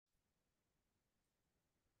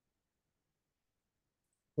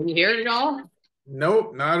Can you hear it at all?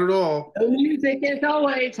 Nope, not at all. No music as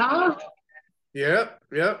always, huh? Yep,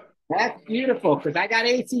 yep. That's beautiful because I got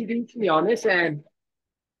ACDC on this end.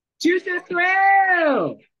 Choose the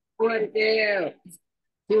thrill. What it do?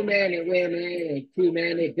 Too many women, too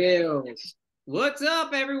many bills. What's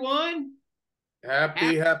up, everyone? Happy,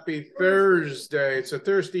 Happy happy Thursday. Thursday. It's a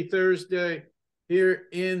thirsty Thursday here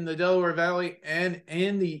in the Delaware Valley and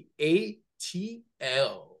in the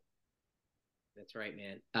ATL. That's right,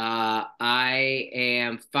 man. I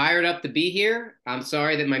am fired up to be here. I'm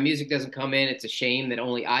sorry that my music doesn't come in. It's a shame that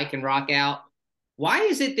only I can rock out. Why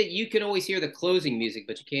is it that you can always hear the closing music,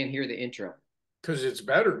 but you can't hear the intro? Because it's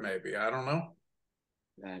better, maybe. I don't know.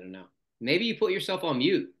 I don't know. Maybe you put yourself on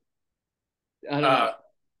mute. I don't Uh, know.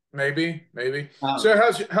 maybe. Um, So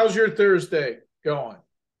how's your Thursday going?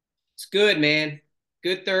 it's good, man.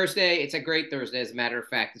 Good Thursday. It's a great Thursday, as a matter of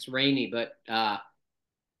fact. It's rainy, but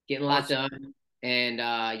getting a lot Awesome. done. And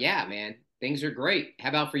yeah, man, things are great. How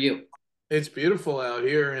about for you? It's beautiful out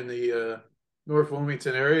here in the North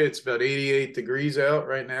Wilmington area. It's about 88 degrees out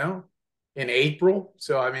right now in April.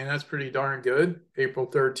 So I mean that's pretty darn good. April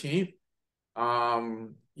 13th.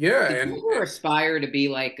 Yeah, Did and you ever aspire to be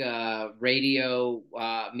like a radio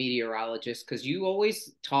meteorologist? Because you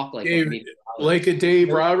always talk like a Dave, like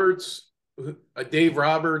meteorologist. A Dave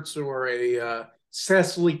Roberts or a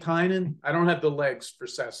Cecily Tynan. I don't have the legs for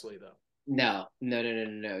Cecily though. No.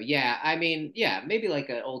 Yeah, I mean, yeah, maybe like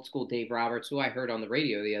an old school Dave Roberts, who I heard on the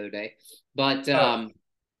radio the other day. But Oh,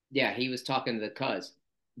 yeah, he was talking to the cuz.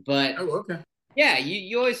 But oh, okay. yeah,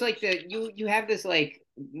 you always like you have this like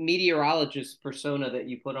meteorologist persona that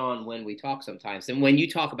you put on when we talk sometimes, and when you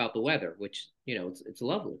talk about the weather, which it's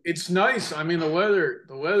lovely. It's nice. I mean, the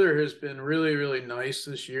weather has been really, really nice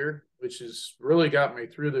this year, which has really got me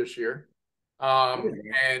through this year. Good, Um,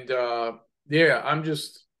 man. and yeah,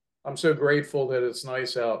 I'm so grateful that it's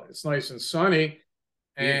nice out. It's nice and sunny,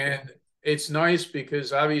 Beautiful. and it's nice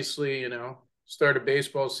because obviously, start of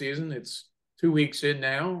baseball season. It's 2 weeks in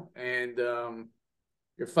now, and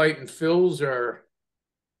your fighting Phils are,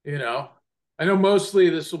 you know, I know mostly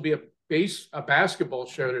this will be a basketball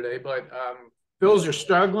show today, but Phils are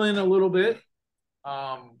struggling a little bit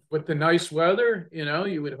with the nice weather.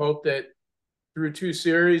 You would hope that through two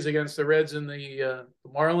series against the Reds and the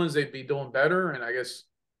Marlins, they'd be doing better. And I guess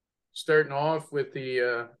starting off with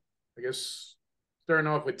starting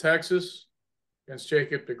off with Texas against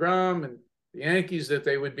Jacob DeGrom and the Yankees, that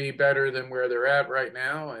they would be better than where they're at right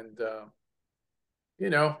now. And you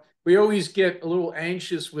know, we always get a little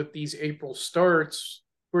anxious with these April starts.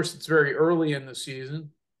 Of course, it's very early in the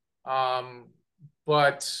season. Um,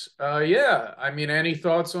 but yeah, I mean, any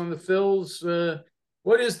thoughts on the Phils?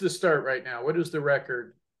 What is the start right now? What is the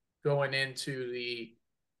record going into the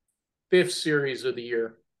fifth series of the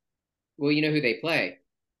year? Well, you know who they play.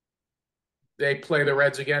 They play the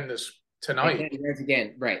Reds again this They tonight play the Reds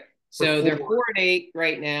again, right? for So they're four. 4-8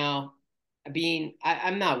 right now.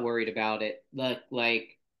 I'm not worried about it. I'm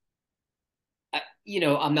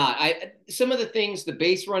not. I Some of the things, the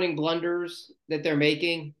base running blunders that they're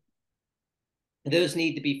making, those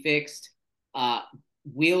need to be fixed. Uh,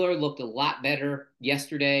 Wheeler looked a lot better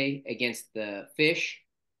yesterday against the Fish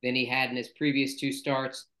than he had in his previous two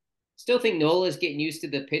starts. Still think Nola's getting used to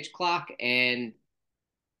the pitch clock, and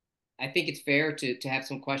I think it's fair to have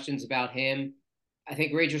some questions about him. I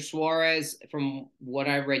think Ranger Suarez, from what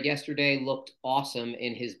I read yesterday, looked awesome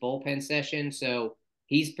in his bullpen session. So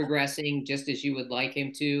he's progressing just as you would like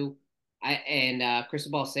him to.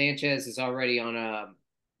 Cristobal Sanchez is already on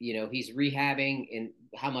he's rehabbing, and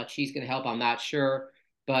how much he's going to help, I'm not sure.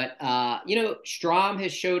 But Strom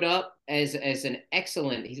has showed up as an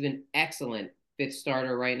excellent. He's been excellent fifth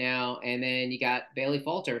starter right now, and then you got Bailey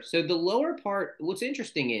Falter. So the lower part, what's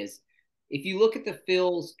interesting is if you look at the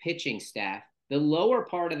Phil's pitching staff, the lower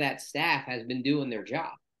part of that staff has been doing their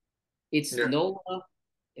job. It's Yeah. Nola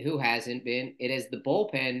who hasn't been. It is the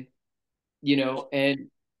bullpen, and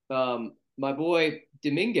my boy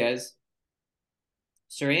Dominguez,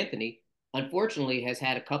 Sir Anthony, unfortunately has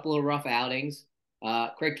had a couple of rough outings.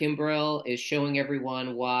 Craig Kimbrell is showing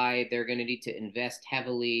everyone why they're going to need to invest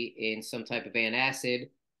heavily in some type of antacid,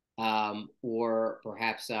 or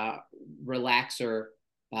perhaps relaxer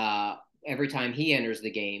every time he enters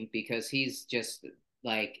the game, because he's just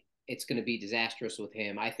like, it's going to be disastrous with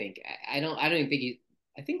him. I think. I don't even think he.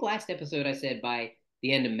 I think last episode I said by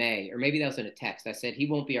the end of May, or maybe that was in a text. I said he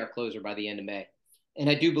won't be our closer by the end of May, and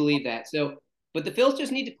I do believe that. So, but the Phils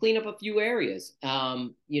just need to clean up a few areas.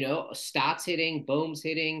 Stott's hitting, Bohm's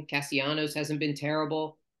hitting, Castellanos hasn't been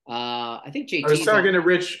terrible. I think I was JT's on. talking to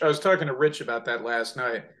Rich. I was talking to Rich about that last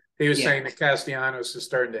night. He was Yeah, saying that Castellanos is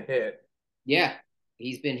starting to hit. yeah,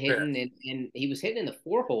 He's been Yeah. hitting, and he was hitting in the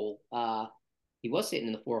four hole. He was hitting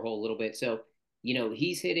in the four hole a little bit. So,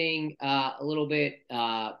 he's hitting a little bit.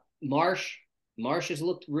 Marsh, Marsh has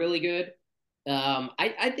looked really good.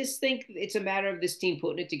 I just think it's a matter of this team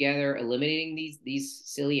putting it together, eliminating these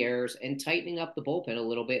silly errors, and tightening up the bullpen a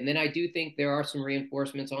little bit. And then I do think there are some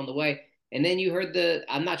reinforcements on the way. And then you heard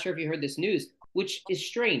I'm not sure if you heard this news, which is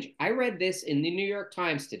strange. I read this in the New York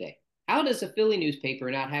Times today. How does a Philly newspaper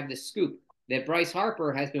not have this scoop that Bryce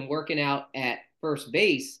Harper has been working out at first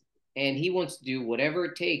base and he wants to do whatever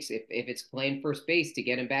it takes if it's playing first base to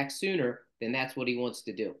get him back sooner, then that's what he wants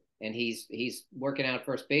to do. And he's working out at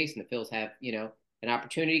first base, and the Phils have an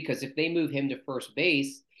opportunity because if they move him to first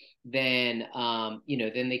base, then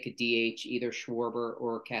then they could DH either Schwarber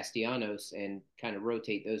or Castellanos and kind of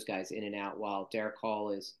rotate those guys in and out while Derek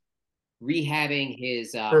Hall is rehabbing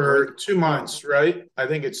his For broken 2 months, right? I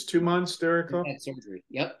think it's 2 months, Derek. had surgery.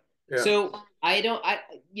 Yep. Yeah. So I don't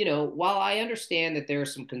while I understand that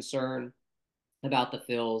there's some concern about the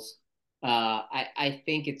Phils, I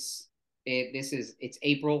think it's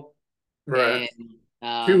April Right.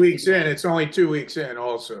 and 2 weeks in. It's only 2 weeks in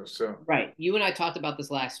also. So right. You and I talked about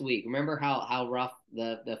this last week. Remember how rough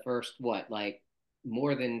the first like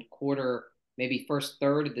more than quarter, maybe first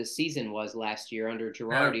third of the season was last year under yeah.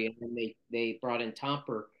 Girardi, and then they brought in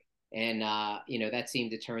Tomper, and that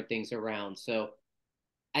seemed to turn things around. So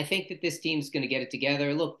I think that this team's going to get it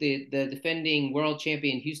together. Look, the defending world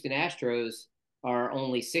champion Houston Astros are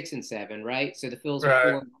only 6-7, right? So the Phils are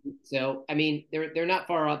Right. 4. So I mean, they're not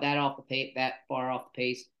far off that far off the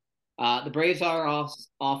pace. The Braves are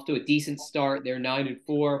off to a decent start. They're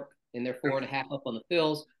 9-4, and they're 4.5 up on the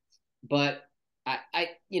Phils. But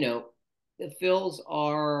the Phils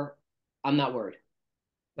are. I'm not worried.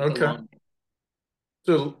 That's a Okay. long. It's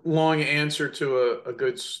a long answer to a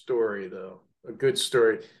good story, though. A good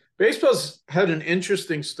story. Baseball's had an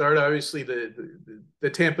interesting start. Obviously, the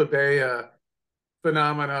Tampa Bay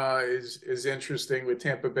phenomena is interesting with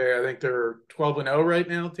Tampa Bay. I think they're 12-0 right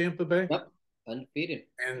now, Tampa Bay, Yep, undefeated.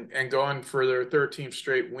 and going for their 13th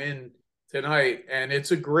straight win tonight. And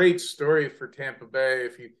it's a great story for Tampa Bay.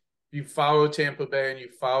 If you follow Tampa Bay and you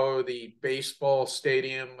follow the baseball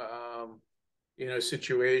stadium,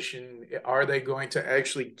 situation. Are they going to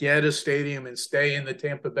actually get a stadium and stay in the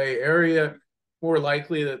Tampa Bay area? More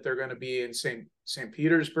likely that they're going to be in St.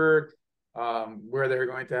 Petersburg, where they're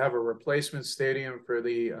going to have a replacement stadium for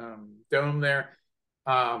the dome there.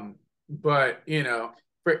 But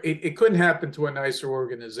it couldn't happen to a nicer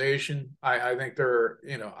organization. I think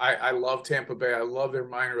I love Tampa Bay. I love their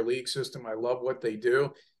minor league system. I love what they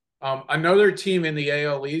do. Another team in the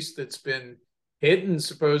AL East that's been hitting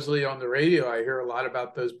supposedly on the radio. I hear a lot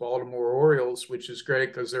about those Baltimore Orioles, which is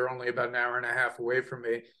great because they're only about an hour and a half away from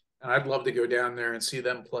me. And I'd love to go down there and see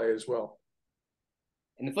them play as well.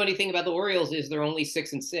 And the funny thing about the Orioles is they're only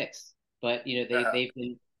 6-6, but they've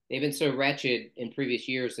been so wretched in previous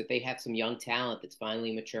years that they have some young talent that's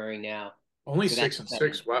finally maturing now. Only So that's six and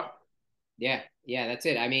exciting. six. Wow. Yeah, that's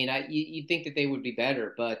it. I mean, you'd think that they would be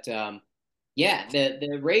better, but yeah,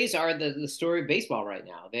 the Rays are the story of baseball right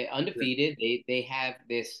now. They Yeah. undefeated. They have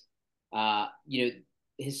this, uh, you know,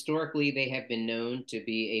 historically they have been known to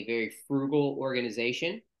be a very frugal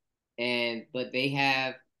organization, but they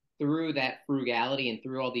have through that frugality and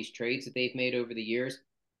through all these trades that they've made over the years,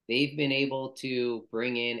 they've been able to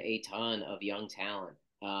bring in a ton of young talent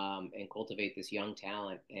and cultivate this young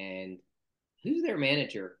talent. And who's their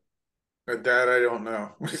manager? That I don't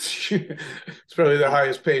know. It's probably the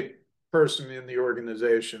highest paid person in the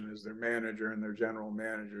organization is their manager and their general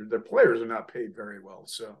manager. Their players are not paid very well.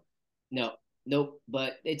 So No, nope.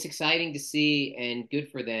 But it's exciting to see and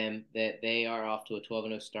good for them that they are off to a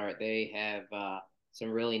 12-0 start. They have some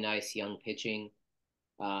really nice young pitching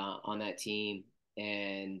on that team,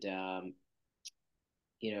 and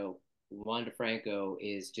Juan DeFranco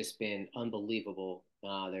is just been unbelievable.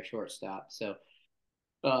 Their shortstop, so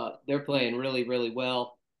they're playing really, really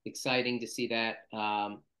well. Exciting to see that.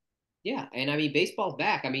 Yeah, and I mean baseball's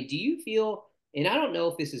back. I mean, do you feel? And I don't know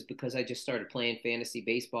if this is because I just started playing fantasy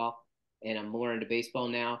baseball and I'm more into baseball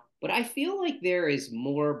now, but I feel like there is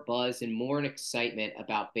more buzz and more excitement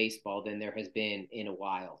about baseball than there has been in a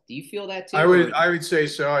while. Do you feel that I too, would or I would say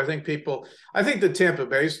so. I think the Tampa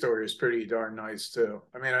Bay story is pretty darn nice too.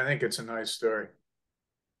 I mean, I think it's a nice story.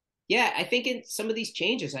 yeah, I think in some of these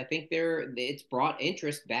changes, I think it's brought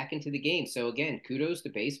interest back into the game. So again, kudos to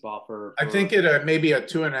baseball for I think maybe a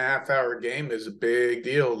 2.5 hour game is a big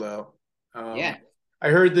deal though. yeah. I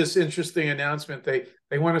heard this interesting announcement.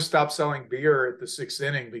 They want to stop selling beer at the sixth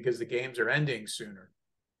inning because the games are ending sooner.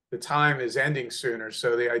 The time is ending sooner.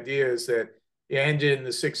 So the idea is that you end in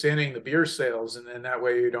the sixth inning, the beer sales, and then that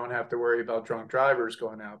way you don't have to worry about drunk drivers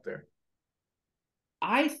going out there.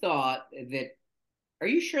 I thought that. Are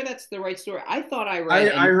you sure that's the right story? I thought I read, I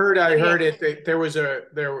and heard I yeah, heard it. There was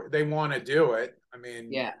they want to do it. I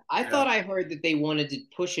mean, yeah, I you know, thought I heard that they wanted to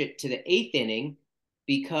push it to the eighth inning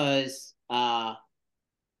because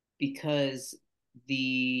because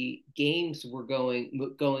the games were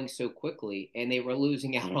going so quickly and they were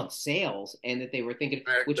losing out on sales, and that they were thinking,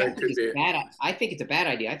 which I that think could is be bad. I think it's a bad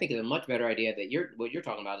idea. I think it's a much better idea that what you're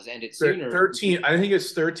talking about is end it the sooner. 13. I think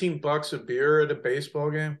it's $13 a beer at a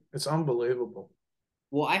baseball game. It's unbelievable.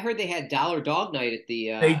 Well, I heard they had Dollar Dog Night at the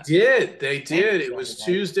They did. They Yankee did. It the other was day.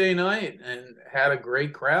 Tuesday night and had a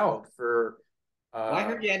great crowd for Well, I uh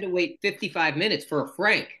heard you had to wait 55 minutes for a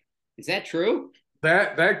Frank. Is that true?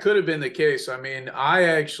 that could have been the case. I mean, I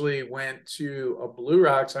actually went to a Blue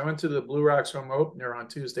Rocks. I went to the Blue Rocks home opener on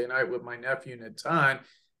Tuesday night with my nephew Natan,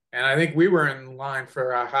 and I think we were in line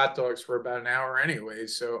for hot dogs for about an hour anyway.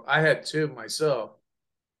 So I had two myself.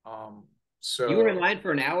 Um, You were in so line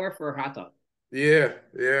for an hour for a hot dog. yeah,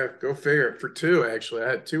 yeah, go figure. For two, actually, I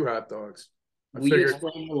had two hot dogs. I Will you figured.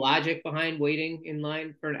 explain the logic behind waiting in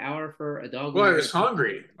line for an hour for a dog when Well, I you're was going to?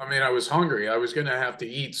 hungry. I mean, I was hungry. I was going to have to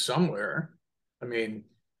eat somewhere. I mean,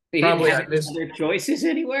 They didn't probably have I any missed. other choices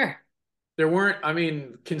anywhere. There weren't. I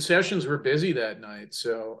mean, concessions were busy that night.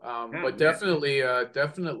 So, Oh but man. definitely,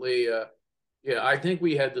 yeah. I think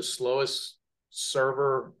we had the slowest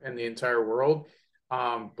server in the entire world.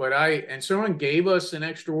 But and someone gave us an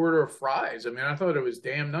extra order of fries. I mean, I thought it was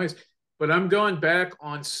damn nice. But I'm going back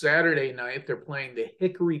on Saturday night. They're playing the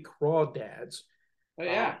Hickory Crawdads. Oh Um,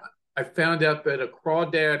 yeah. I found out that a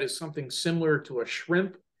crawdad is something similar to a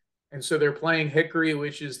shrimp. And so they're playing Hickory,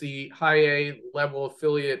 which is the high A level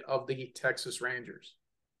affiliate of the Texas Rangers.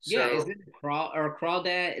 Yeah, is So it a crawl or a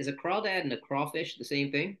crawdad? Is a crawdad and a crawfish the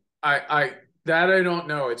same thing? I that I don't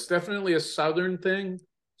know. It's definitely a southern thing. Maybe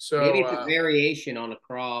So it's a variation on a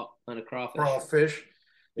crawfish. crawfish.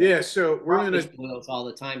 Yeah. Yeah, so Crawfish boils all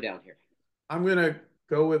the time down here. I'm gonna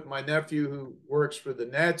go with my nephew who works for the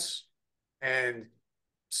Nets. And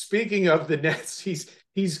speaking of the Nets,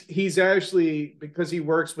 he's actually, because he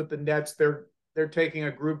works with the Nets, they're taking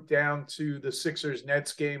a group down to the Sixers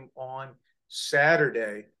Nets game on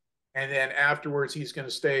Saturday, and then afterwards he's going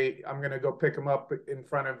to stay. I'm going to go pick him up in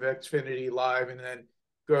front of Xfinity Live, and then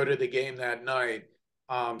go to the game that night.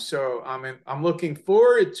 So I'm looking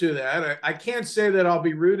forward to that. I can't say that I'll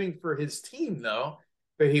be rooting for his team though,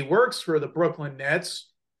 but he works for the Brooklyn Nets,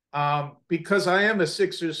 because I am a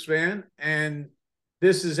Sixers fan, and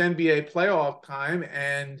this is NBA playoff time,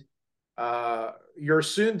 and your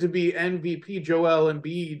soon-to-be MVP Joel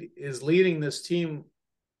Embiid is leading this team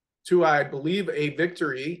to, I believe, a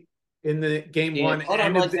victory in the game Yeah. one Hold on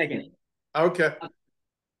and one second. okay.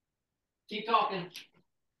 Keep talking.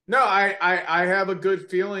 No, I have a good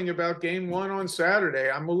feeling about game one on Saturday.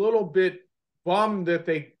 I'm a little bit bummed that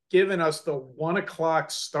they given us the 1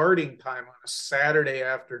 o'clock starting time on a Saturday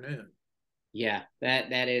afternoon. Yeah,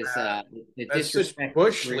 that is the That's such disrespect.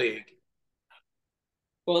 Bush League.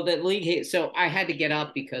 Well, the league. So I had to get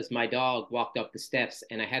up because my dog walked up the steps,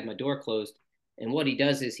 and I had my door closed. And what he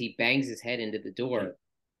does is he bangs his head into the door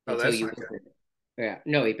Oh, until that's you not good. open it. Yeah,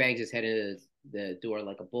 no, he bangs his head into the door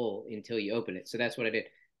like a bull until you open it. So that's what I did.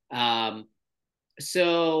 Um,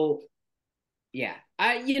 so yeah,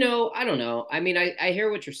 I don't know. I mean, I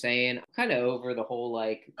hear what you're saying. I'm kind of over the whole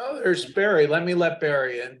like Oh, there's Barry. Let me let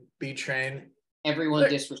Barry in. B train. everyone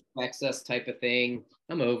disrespects us type of thing.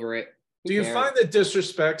 I'm over it. Do Who you cares? find that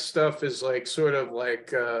disrespect stuff is like sort of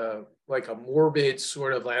like a morbid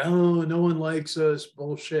sort of like, oh, no one likes us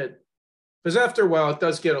bullshit? Because after a while it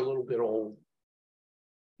does get a little bit old.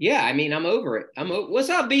 Yeah, I mean, I'm over it. What's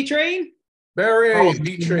up, B Train? Barry,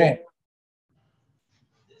 B train.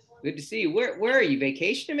 Good to see you. Where are you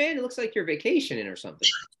vacationing, man? It looks like you're vacationing or something.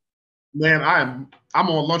 Man, I'm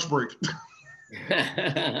on lunch break.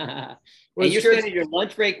 And Well, you're spending your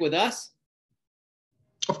lunch break with us?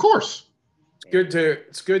 Of course.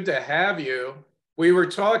 it's good to have you. We were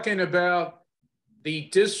talking about the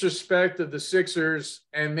disrespect of the Sixers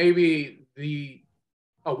and maybe the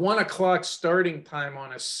a 1 o'clock starting time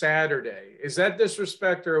on a Saturday. Is that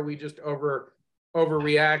disrespect, or are we just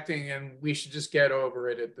overreacting and we should just get over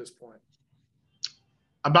it at this point?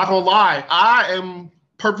 I'm not gonna lie. I am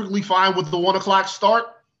perfectly fine with the 1 o'clock start.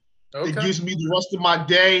 It Okay. gives me the rest of my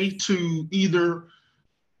day to either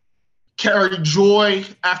carry joy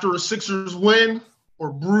after a Sixers win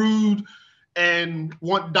or brood and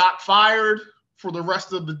want Doc fired for the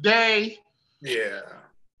rest of the day. Yeah.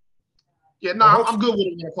 Yeah, no, Well, I'm good with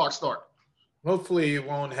a 1 o'clock start. hopefully you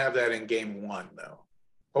won't have that in game one, though.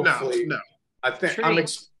 No, Hopefully, no. I think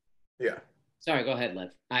yeah. Sorry, go ahead,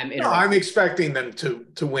 Lev. I'm No, I'm interrupting. expecting them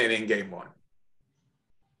to win in game one.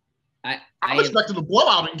 I I'm am. expecting a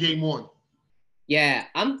blowout in game one. Yeah,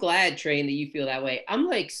 I'm glad, Train, that you feel that way. I'm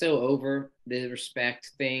like so over the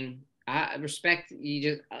respect thing. I respect you.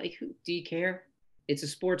 Just like, who do you care? It's a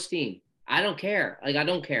sports team. I don't care. Like, I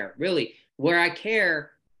don't care really. Where I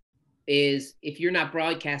care is if you're not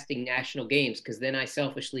broadcasting national games, because then I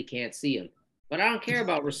selfishly can't see them. But I don't care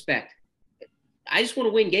about respect. I just want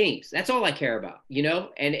to win games. That's all I care about, you know.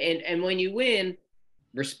 And when you win,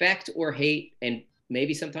 respect or hate, and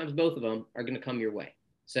maybe sometimes both of them are going to come your way.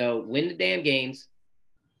 So win the damn games.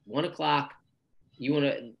 1 o'clock. You want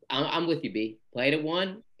to? I'm with you, B. Play it at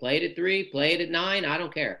 1. Play it at 3. Play it at 9. I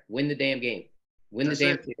don't care. Win the damn game. Win the That's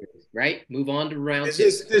damn it. series. Right. Move on to round Is two.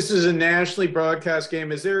 this is a nationally broadcast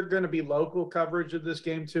game? Is there going to be local coverage of this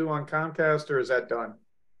game too on Comcast, or is that done?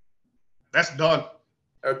 That's done.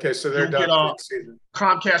 Okay, so they're You'll done get for a the season.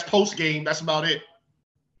 Comcast post game. That's about it.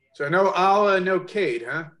 So no Ala, no Cade,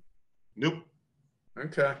 huh? Nope.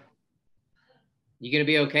 Okay. You gonna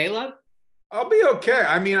be okay, love? I'll be okay.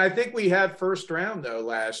 I mean, I think we had first round though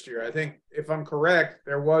last year. I think if I'm correct,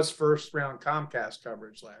 there was first round Comcast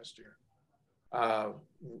coverage last year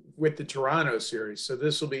with the Toronto series. So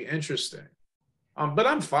this will be interesting. But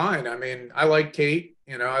I'm fine. I mean, I like Kate.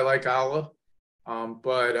 You know, I like Ala.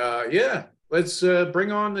 Yeah, let's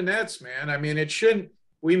bring on the Nets, man. I mean, it shouldn't.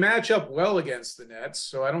 We match up well against the Nets,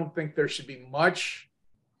 so I don't think there should be much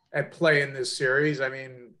at play in this series. I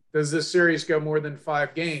mean, does this series go more than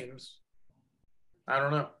 5 games? I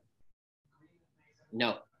don't know. No.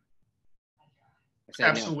 I said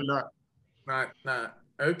Absolutely no. Not.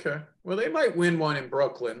 Okay. Well, they might win one in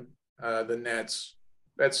Brooklyn, the Nets.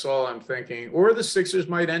 That's all I'm thinking. Or the Sixers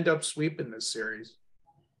might end up sweeping this series.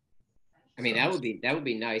 I mean, that would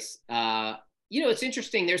be nice. You know, it's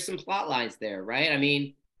interesting. There's some plot lines there, right? I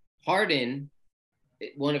mean, Harden,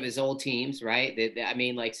 one of his old teams, right? I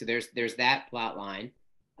mean, like, so there's that plot line.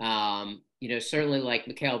 You know, certainly like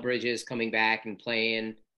Mikal Bridges coming back and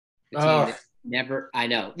playing the team that never. I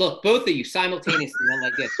know. Look, both of you simultaneously went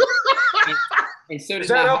like this, and so is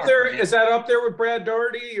did that my up heart. there? Man. Is that up there with Brad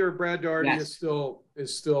Daugherty, or Brad Daugherty Yes.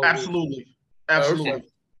 is still Absolutely. Absolutely. Okay.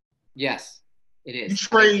 Yes, it is.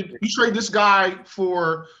 You trade this guy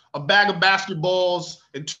for a bag of basketballs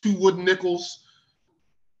and 2 wooden nickels.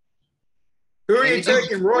 Who are you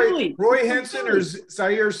taking, Roy Henson or Philly.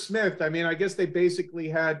 Zaire Smith? I mean, I guess they basically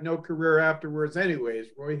had no career afterwards anyways,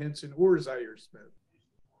 Roy Henson or Zaire Smith.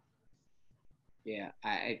 Yeah,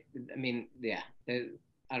 I mean, yeah. I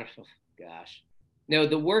don't know. Gosh. No,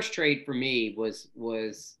 the worst trade for me was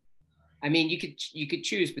I mean, you could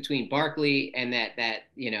choose between Barkley and that,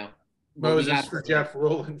 you know, what we Moses got for Jeff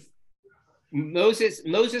Rowland. Moses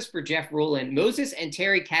for Jeff Rowland. Moses and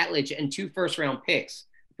Terry Catledge and 2 first-round picks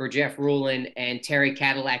for Jeff Rowland and Terry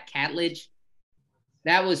Catledge.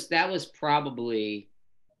 That was probably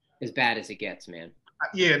as bad as it gets, man.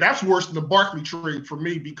 Yeah, that's worse than the Barkley trade for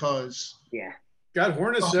me because Got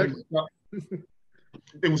Hornacek.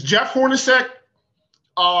 It was Jeff Hornacek,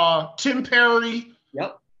 Tim Perry.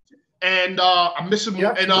 Yep. And I'm missing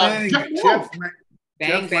Jeff and Lang. Jeff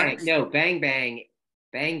Bang Jeff bang. Lang. No, bang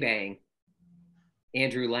bang.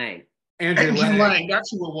 Andrew Lang. Andrew Lang.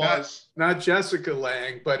 That's who it was. Not Jessica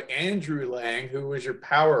Lang, but Andrew Lang, who was your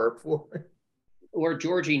power forward. Or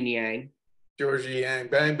Georgie Niang. Georgie Yang.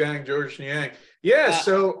 Bang bang, Georgie Yang. Yeah,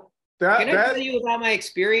 so can I tell you about my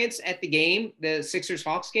experience at the game, the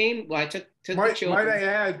Sixers-Hawks game? Well, I took the children. Might I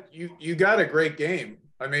add, you got a great game.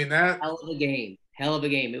 I mean, that hell of a game. Hell of a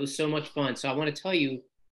game. It was so much fun. So I want to tell you,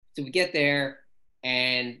 so we get there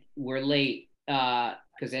and we're late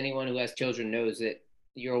because anyone who has children knows that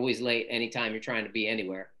you're always late anytime you're trying to be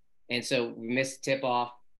anywhere. And so we missed the tip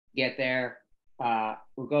off, get there,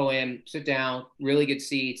 we'll go in, sit down, really good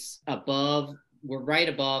seats above. We're right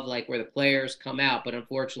above like where the players come out, but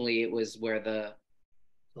unfortunately it was where the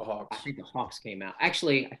Hawks. I think the Hawks came out.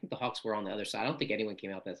 Actually, I think the Hawks were on the other side. I don't think anyone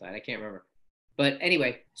came out that side. I can't remember. But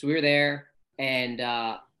anyway, so we were there and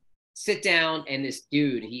sit down, and this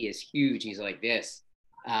dude, he is huge. He's like this.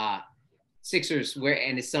 Sixers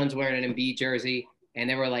and his son's wearing an Embiid jersey, and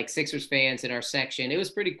there were like Sixers fans in our section. It was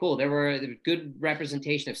pretty cool. There were a good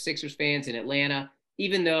representation of Sixers fans in Atlanta,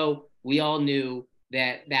 even though we all knew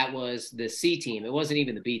that was the C team. It wasn't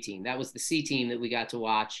even the B team. That was the C team that we got to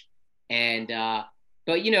watch. And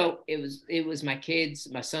but you know, it was my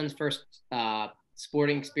son's first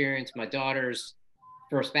sporting experience, my daughter's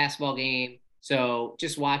first basketball game. So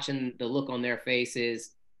just watching the look on their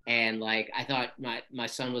faces, and like I thought my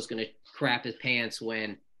son was gonna crap his pants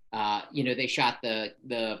when you know, they shot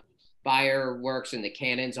the fireworks and the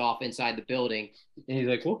cannons off inside the building. And he's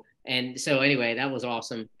like, "Well," and so anyway, that was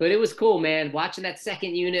awesome. But it was cool, man. Watching that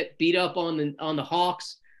second unit beat up on the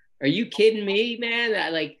Hawks. Are you kidding me, man? I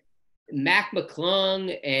like Mac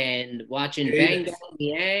McClung and watching Bang Aiden. Bang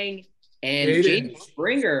Yang and Aiden. Jaden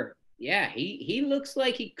Springer. Yeah, he looks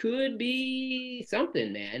like he could be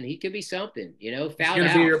something, man. He could be something, He's fouled going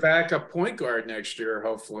to be out. your backup point guard next year,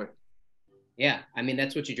 hopefully. Yeah, I mean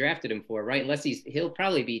that's what you drafted him for, right? Unless he'll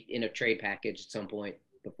probably be in a trade package at some point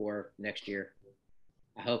before next year.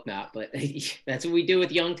 I hope not, but that's what we do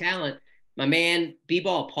with young talent. My man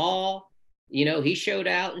B-Ball Paul, he showed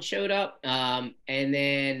out and showed up. And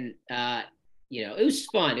then it was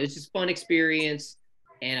fun. It was just a fun experience,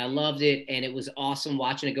 and I loved it. And it was awesome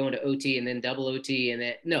watching it go into OT and then double OT, and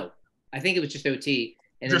then no, I think it was just OT.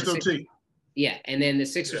 And then Just OT. Yeah, and then the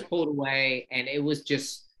Sixers pulled away, and it was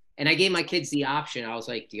just. And I gave my kids the option. I was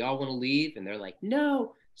like, "Do y'all want to leave?" And they're like,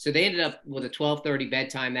 "No." So they ended up with a 12:30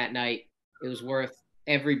 bedtime that night. It was worth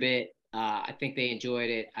every bit. I think they enjoyed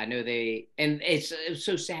it. I know and it was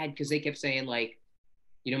so sad because they kept saying like,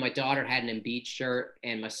 my daughter had an Embiid shirt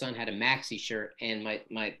and my son had a Maxey shirt, and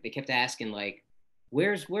they kept asking like,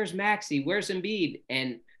 where's Maxey? Where's Embiid?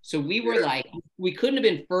 And so we were like, we couldn't have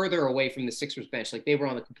been further away from the Sixers bench. Like they were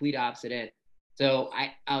on the complete opposite end. So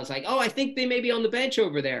I was like, oh, I think they may be on the bench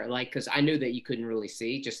over there, like because I knew that you couldn't really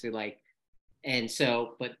see, just to like, and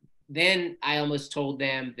so, but then I almost told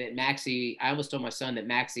them that I almost told my son that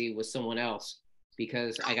Maxey was someone else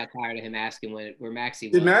because I got tired of him asking where Maxey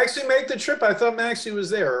was. Did Maxey make the trip? I thought Maxey was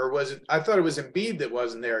there, or was it? I thought it was Embiid that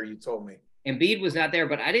wasn't there. You told me. Embiid was not there,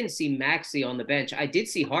 but I didn't see Maxey on the bench. I did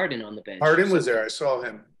see Harden on the bench. Harden was there. I saw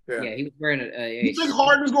him. Yeah, he was wearing You think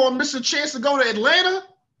Harden's going to miss a chance to go to Atlanta?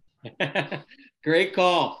 Great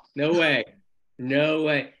call. No way. No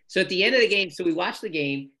way. So at the end of the game, so we watched the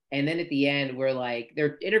game, and then at the end, we're like,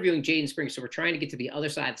 they're interviewing Jaden Springer. So we're trying to get to the other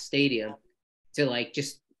side of the stadium to like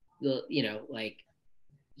just, like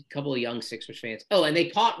a couple of young Sixers fans. Oh, and they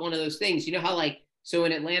caught one of those things. You know how like, so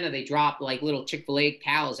in Atlanta, they dropped like little Chick-fil-A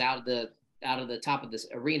towels out of the top of this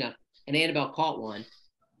arena, and Annabelle caught one.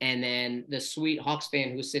 And then the sweet Hawks fan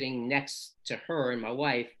who was sitting next to her and my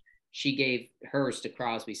wife, she gave hers to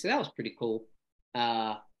Crosby. So that was pretty cool.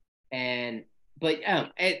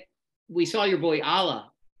 We saw your boy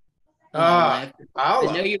Allah. Allah. I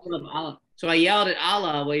know you love Allah. So I yelled at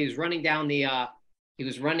Allah while he was running down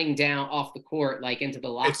off the court, like into the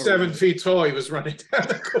locker room. At 7 feet tall, he was running down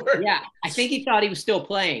the court. Yeah, I think he thought he was still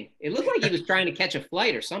playing. It looked like he was trying to catch a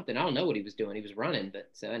flight or something. I don't know what he was doing. He was running, but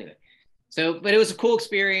so anyway. But it was a cool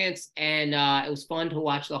experience, and it was fun to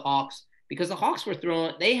watch the Hawks because the Hawks were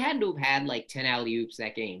they had to have had like 10 alley-oops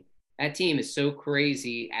that game. That team is so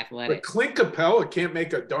crazy athletic. But Clint Capella can't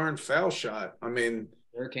make a darn foul shot. I mean,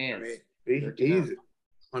 sure can.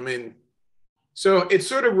 So it's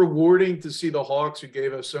sort of rewarding to see the Hawks, who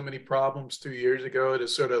gave us so many problems 2 years ago, to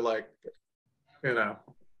sort of like,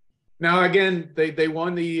 Now again, they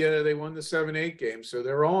won the 7-8 game, so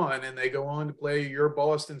they're on, and they go on to play your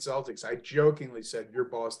Boston Celtics. I jokingly said your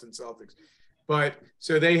Boston Celtics, but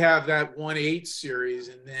so they have that 1-8 series,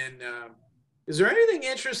 and then is there anything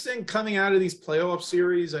interesting coming out of these playoff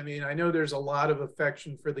series? I mean, I know there's a lot of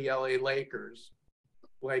affection for the LA Lakers,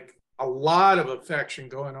 like a lot of affection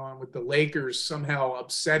going on with the Lakers somehow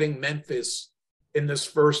upsetting Memphis in this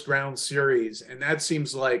first round series, and that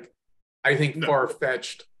seems like, I think,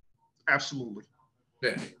 far-fetched. Absolutely.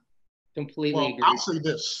 Yeah. Completely agree. I'll say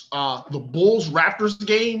this. The Bulls-Raptors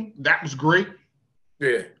game, that was great.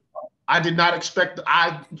 Yeah. I did not expect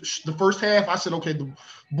the first half. I said, okay, the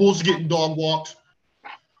Bulls are getting dog walked.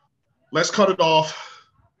 Let's cut it off.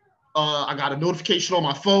 I got a notification on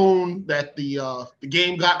my phone that the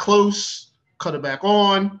game got close. Cut it back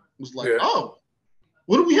on. Was like, oh,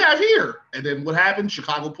 what do we have here? And then what happened?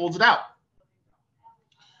 Chicago pulls it out.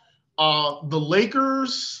 The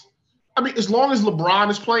Lakers, I mean, as long as LeBron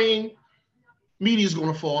is playing, media is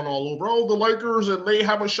going to fall all over. Oh, the Lakers, and they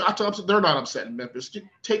have a shot to upset. They're not upsetting Memphis.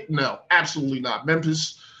 No, absolutely not.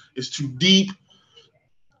 Memphis is too deep.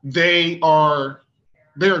 They're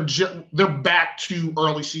back to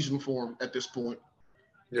early season form at this point.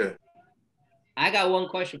 Yeah. I got one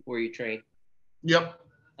question for you, Trey. Yep.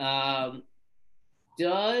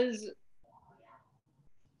 Does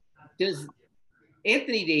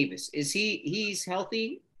Anthony Davis, he's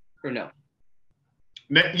healthy or no?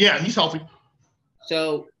 Yeah, he's healthy.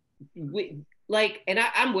 So, and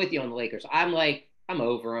I'm with you on the Lakers. I'm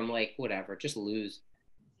over. I'm like, whatever, just lose.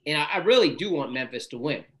 And I really do want Memphis to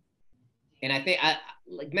win. And I think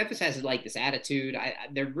Memphis has like this attitude.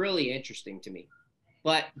 They're really interesting to me.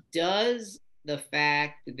 But does the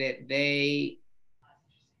fact that they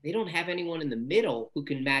they don't have anyone in the middle who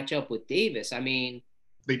can match up with Davis. I mean,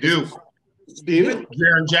 They do. Steven?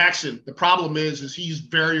 Jaron Jackson. The problem is he's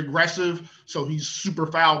very aggressive, so he's super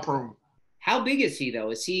foul prone. how big is he though?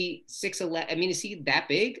 Is he 6'11"? I mean, is he that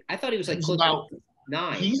big? I thought he was like He's close about to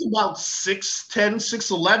 9. he's about 6'10",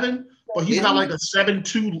 6'11", but he's Is got he? like a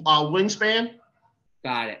 7'2" wingspan.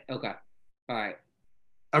 Got it. Okay. All right.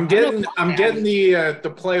 I'm I don't getting know I'm why I getting was, the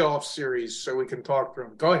playoff series so we can talk through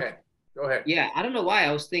them. Go ahead. Go ahead. yeah, I don't know why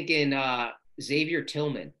I was thinking Xavier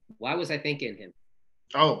Tillman. Why was I thinking him?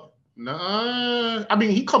 Oh, nah. I mean,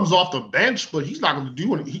 he comes off the bench, but he's not going to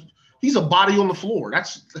do anything. He's a body on the floor.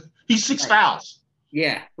 He's 6 Right. fouls.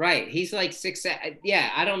 Yeah, right. He's like 6.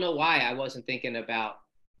 Yeah, I don't know why I wasn't thinking about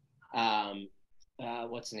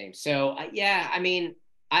what's the name. So yeah, I mean,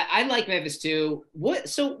 I like Memphis too. What?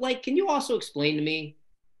 So like, can you also explain to me?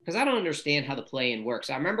 Because I don't understand how the play-in works.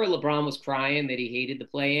 I remember LeBron was crying that he hated the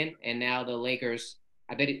play-in, and now the Lakers.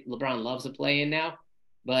 I bet LeBron loves the play-in now.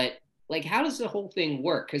 But like, how does the whole thing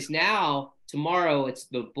work? Because now tomorrow it's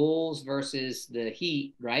the Bulls versus the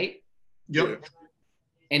Heat, right? Yep.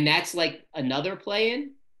 And that's like another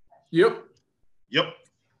play-in. Yep. Yep.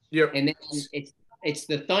 Yep. And then it's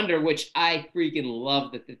the Thunder, which I freaking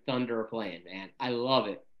love that the Thunder are playing, man. I love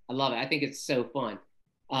it. I love it. I think it's so fun.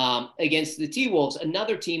 Against the T-Wolves,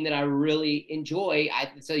 another team that I really enjoy.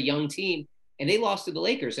 It's a young team, and they lost to the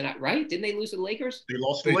Lakers. And right? Didn't they lose to the Lakers? They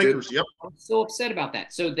lost to They the did. Lakers. Yep. I'm so upset about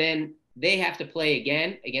that. So then they have to play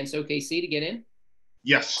again against OKC to get in?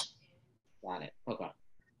 Yes. Got it. Okay.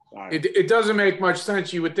 All right. It doesn't make much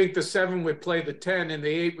sense. You would think the 7 would play the 10 and the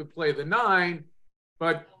 8 would play the 9,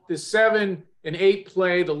 but the 7 and 8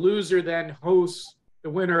 play. The loser then hosts the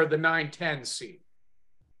winner of the 9-10 seed.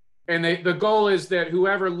 And the goal is that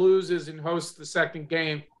whoever loses and hosts the second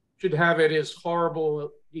game should have it as horribly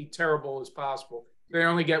terrible as possible. They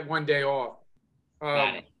only get 1 day off.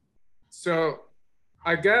 Got it. So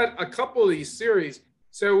I got a couple of these series.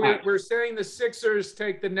 So we're saying the Sixers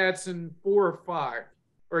take the Nets in 4 or 5,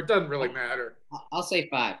 or it doesn't really matter. I'll say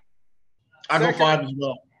 5. I go 5 as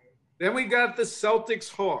well. Then we got the Celtics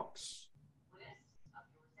Hawks.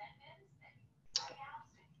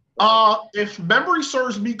 If memory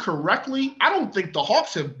serves me correctly, I don't think the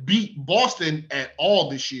Hawks have beat Boston at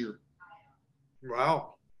all this year.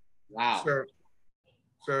 Wow. Wow.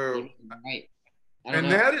 So right.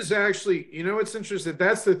 and that is actually, you know, it's interesting.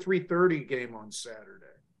 That's the 3:30 game on Saturday.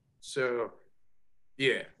 So,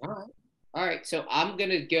 yeah. All right. So I'm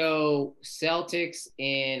gonna go Celtics,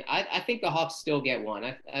 and I think the Hawks still get one.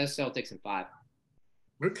 I Celtics in 5.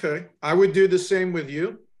 Okay. I would do the same with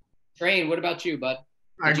you. Train. What about you, bud?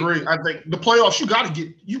 I agree. I think the playoffs, you got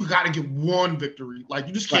to get one victory. Like,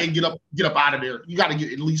 you just can't get up out of there. You got to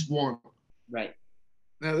get at least one. Right.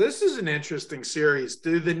 Now, this is an interesting series.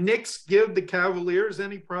 Do the Knicks give the Cavaliers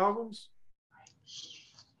any problems?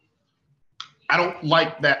 I don't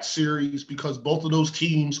like that series because both of those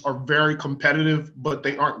teams are very competitive, but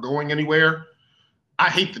they aren't going anywhere.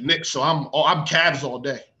 I hate the Knicks, so I'm Cavs all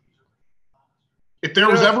day. If there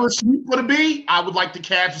was ever a sweep going to be, I would like the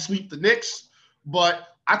Cavs to sweep the Knicks, but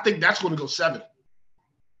I think that's going to go 7.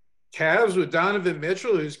 Cavs with Donovan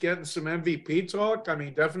Mitchell, who's getting some MVP talk. I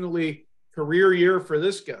mean, definitely career year for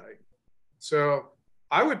this guy. So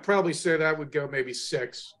I would probably say that would go maybe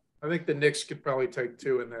 6. I think the Knicks could probably take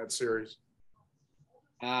 2 in that series.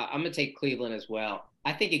 I'm gonna take Cleveland as well.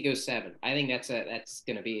 I think it goes 7. I think that's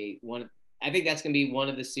gonna be one. I think that's gonna be one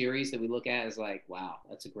of the series that we look at as like, wow,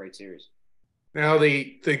 that's a great series. Now,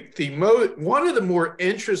 one of the more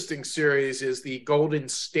interesting series is the Golden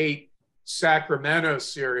State Sacramento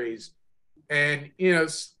series, and you know,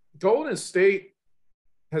 Golden State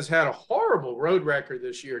has had a horrible road record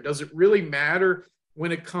this year. Does it really matter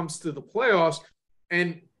when it comes to the playoffs?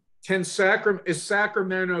 And is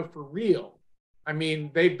Sacramento for real? I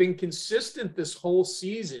mean, they've been consistent this whole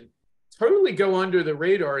season. Totally go under the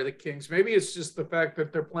radar of the Kings. Maybe it's just the fact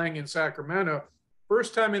that they're playing in Sacramento.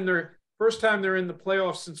 First time they're in the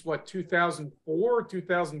playoffs since what, 2004,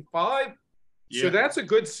 2005? Yeah. So that's a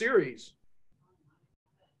good series.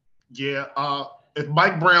 Yeah. If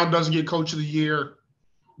Mike Brown doesn't get Coach of the Year,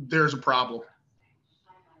 there's a problem.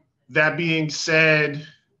 That being said,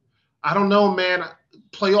 I don't know, man.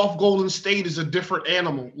 Playoff Golden State is a different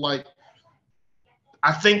animal. Like,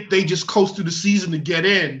 I think they just coast through the season to get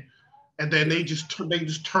in, and then they just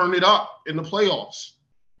turn it up in the playoffs.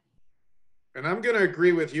 And I'm going to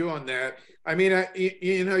agree with you on that. I mean,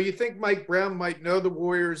 you think Mike Brown might know the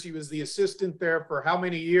Warriors. He was the assistant there for how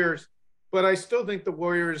many years? But I still think the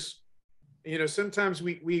Warriors, you know, sometimes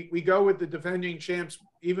we go with the defending champs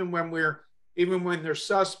even when they're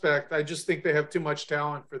suspect. I just think they have too much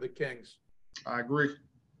talent for the Kings. I agree.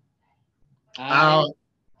 I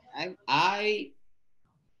Uh, I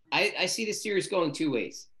I I see the series going two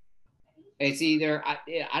ways. It's either I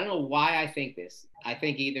don't know why I think this. I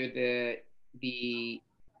think either the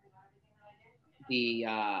the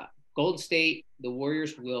Golden State, the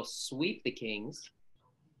Warriors will sweep the Kings,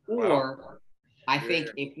 Wow. or I Yeah. think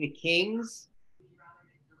if the Kings,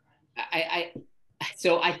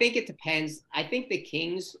 so I think it depends. I think the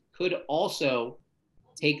Kings could also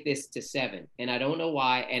take this to seven, and I don't know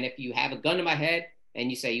why. And if you have a gun to my head and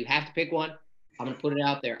you say you have to pick one, I'm gonna put it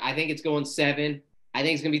out there. I think it's going seven. I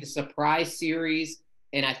think it's gonna be the surprise series,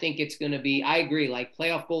 and I think it's gonna be. I agree. Like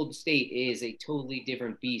playoff Golden State is a totally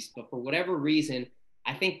different beast, but for whatever reason,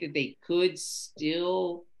 I think that they could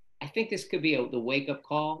still. I think this could be the wake up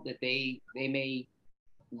call that they may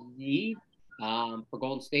need for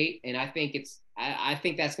Golden State, and I think I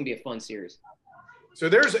think that's gonna be a fun series. So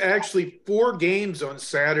there's actually 4 games on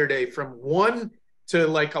Saturday from 1 to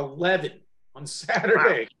like 11 on wow.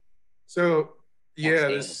 Saturday. So yeah, the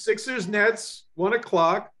Outstanding. Sixers Nets 1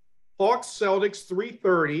 o'clock, Hawks Celtics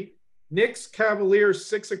 3:30, Knicks Cavaliers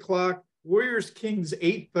 6 o'clock, Warriors Kings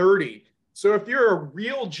 8:30. So if you're a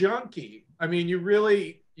real junkie, I mean, you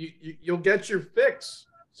really you'll get your fix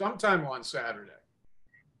sometime on Saturday.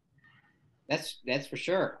 That's for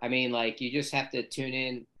sure. I mean, like you just have to tune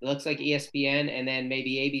in. It looks like ESPN and then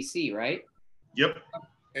maybe ABC, right? Yep.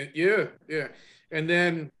 And yeah, yeah. And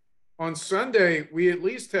then on Sunday, we at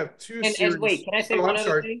least have two And series. wait, can I say Oh, one I'm other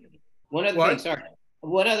sorry. thing? One other thing, What? sorry.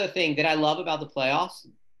 One other thing that I love about the playoffs,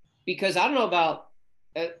 because I don't know about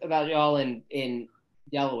y'all in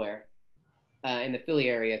Delaware, in the Philly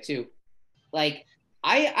area too. Like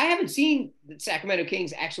I haven't seen the Sacramento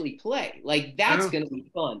Kings actually play. Like that's No, gonna be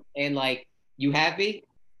fun. And like you have me,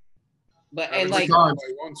 but I and haven't Three like seen them times.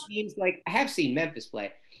 play once. teams like I have seen Memphis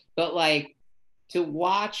play, but like to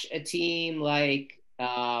watch a team like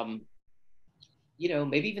maybe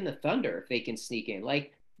even the Thunder if they can sneak in.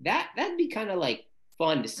 Like that'd be kind of like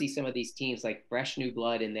fun to see some of these teams like fresh new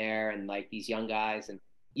blood in there and like these young guys and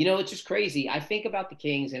it's just crazy. I think about the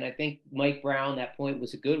Kings and I think Mike Brown that point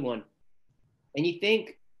was a good one. And you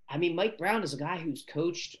think I mean Mike Brown is a guy who's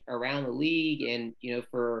coached around the league and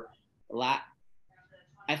for a lot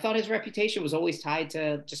I thought his reputation was always tied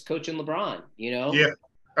to just coaching LeBron. Yeah,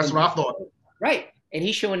 that's And what I thought. right. And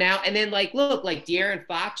he's showing out. And then like look, like De'Aaron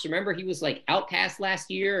Fox, remember he was like outcast last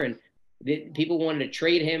year and people wanted to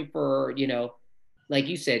trade him for, like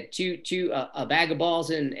you said, two a bag of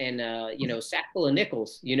balls and sack full of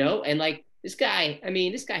nickels. And like this guy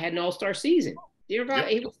had an all-star season. De'Aaron Fox, Yep,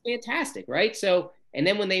 he was fantastic, right? So and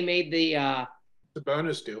then when they made the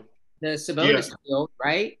bonus deal. the Yeah. Sabonis deal,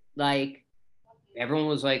 right? Like everyone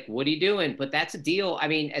was like, "What are you doing?" But that's a deal. I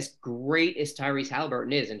mean, as great as Tyrese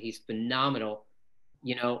Halliburton is, and he's phenomenal.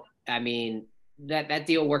 I mean, that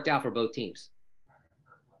deal worked out for both teams.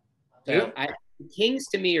 Yeah. So the Kings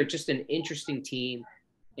to me are just an interesting team.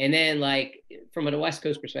 And then like from a West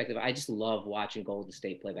Coast perspective, I just love watching Golden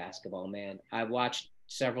State play basketball, man. I've watched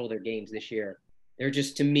several of their games this year. They're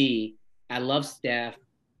just to me, I love Steph.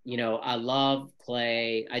 I love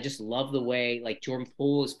Clay. I just love the way like Jordan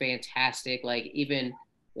Poole is fantastic. Like even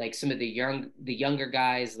like some of the younger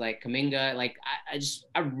guys like Kaminga. Like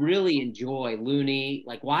I really enjoy Looney,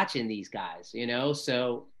 like watching these guys.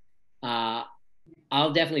 So uh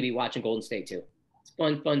I'll definitely be watching Golden State too. It's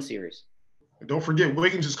fun series. And don't forget,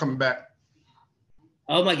 Wiggins is coming back.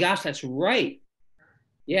 Oh my gosh, that's right.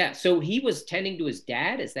 Yeah. So he was tending to his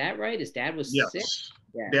dad. Is that right? His dad was sick. Yes.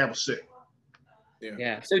 Yeah. Dad was sick. Yeah.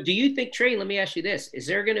 Yeah. So do you think, Trey, let me ask you this. Is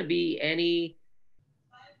there going to be any,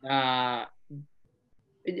 are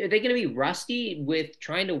they going to be rusty with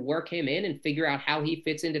trying to work him in and figure out how he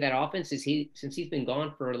fits into that offense? Since he's been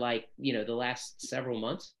gone for like, the last several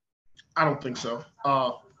months? I don't think so.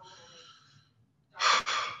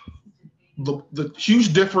 The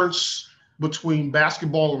huge difference between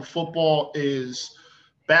basketball and football is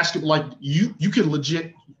basketball. Like you can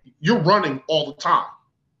legit, you're running all the time.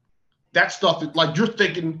 That stuff is like you're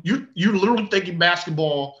literally thinking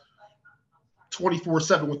basketball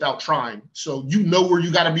 24/7 without trying. So you know where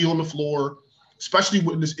you got to be on the floor, especially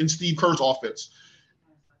in Steve Kerr's offense.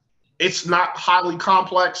 It's not highly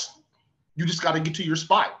complex. You just got to get to your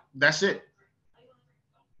spot. That's it.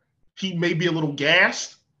 He may be a little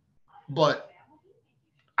gassed, but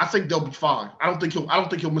I think they'll be fine. I don't think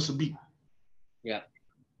he'll miss a beat. Yeah.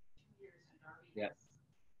 Yeah.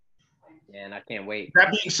 And I can't wait.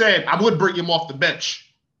 That being said, I would bring him off the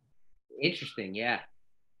bench. Interesting. Yeah.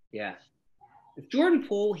 Yeah. Jordan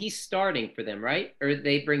Poole, he's starting for them, right? Or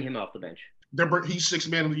they bring him off the bench? He's sixth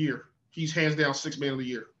man of the year. He's hands down sixth man of the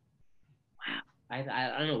year. Wow.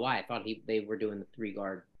 I don't know why. I thought they were doing the 3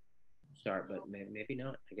 guard start, but maybe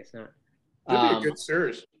not. I guess not. Should be a good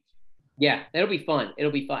series. Yeah, it'll be fun.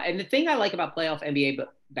 It'll be fun. And the thing I like about playoff NBA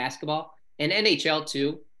basketball and NHL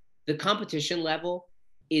too, the competition level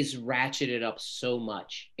is ratcheted up so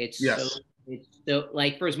much. Yes. It's so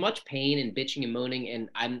like for as much pain and bitching and moaning, and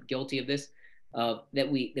I'm guilty of this, that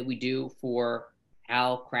we do for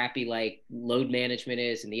how crappy like load management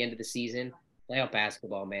is in the end of the season. Playoff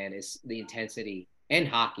basketball, man, is the intensity and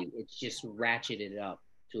hockey. It's just ratcheted up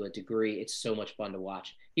to a degree. It's so much fun to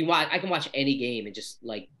watch. I can watch any game and just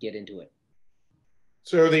like get into it.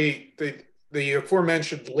 So the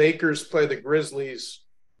aforementioned Lakers play the Grizzlies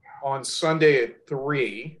on Sunday at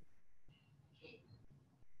 3.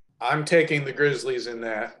 I'm taking the Grizzlies in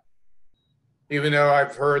that, even though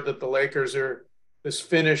I've heard that the Lakers are this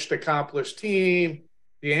finished, accomplished team.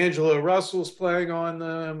 D'Angelo Russell's playing on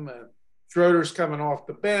them. Schroeder's coming off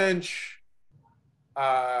the bench.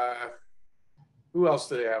 Who else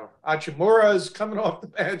do they have? Hachimura's coming off the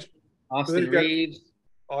bench. Austin Reeves.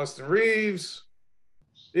 Austin Reeves.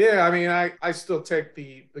 Yeah, I mean, I still take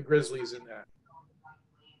the Grizzlies in that.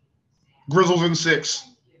 Grizzles in 6.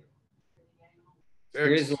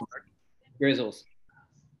 Grizzles.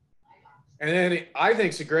 And then I think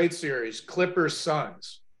it's a great series, Clippers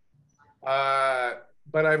Suns.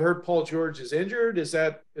 But I've heard Paul George is injured. Is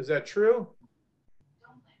that true?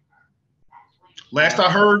 Last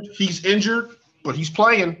I heard, he's injured, but he's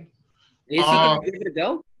playing. Is he going to give it a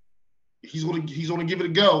go? He's gonna give it a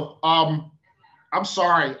go. I'm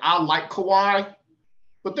sorry, I like Kawhi,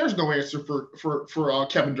 but there's no answer for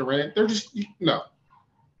Kevin Durant. They're just no.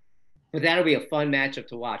 But that'll be a fun matchup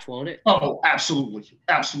to watch, won't it? Oh, absolutely,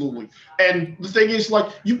 absolutely. And the thing is,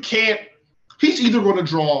 like, you can't. He's either going to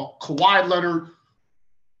draw Kawhi Leonard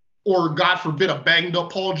or, God forbid, a banged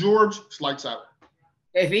up Paul George. It's lights out.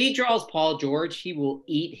 If he draws Paul George, he will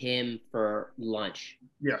eat him for lunch.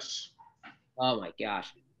 Yes. Oh my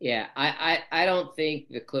gosh. Yeah, I don't think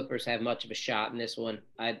the Clippers have much of a shot in this one.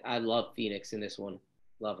 I love Phoenix in this one.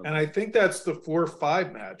 Love them. And I think that's the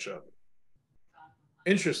 4-5 matchup.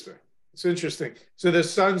 Interesting. It's interesting. So the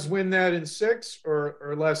Suns win that in 6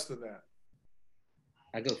 or less than that?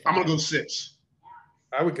 I'm gonna go 6.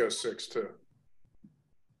 I would go 6 too.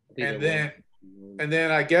 And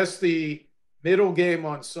then I guess the middle game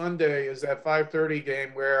on Sunday is that 5:30 game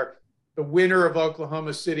where the winner of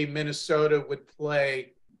Oklahoma City, Minnesota would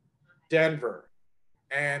play Denver.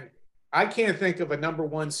 And I can't think of a number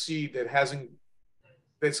 1 seed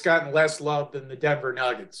that's gotten less love than the Denver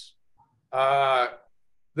Nuggets.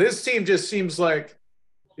 This team just seems like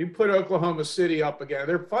you put Oklahoma City up again.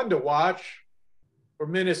 They're fun to watch. Or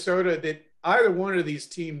Minnesota, that either one of these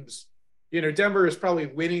teams, Denver is probably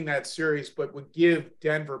winning that series, but would give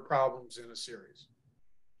Denver problems in a series.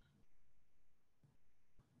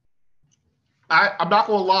 I'm not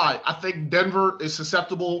going to lie. I think Denver is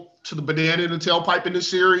susceptible to the banana in the tailpipe in this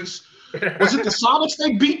series. Was it the Sonics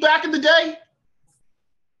they beat back in the day?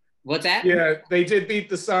 What's that? Yeah, they did beat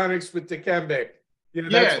the Sonics with Dikembe.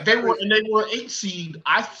 They were an 8 seed.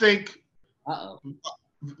 I think.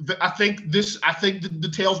 I think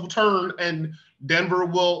the tails will turn and Denver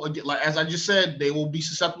will, like as I just said, they will be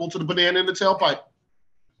susceptible to the banana in the tailpipe.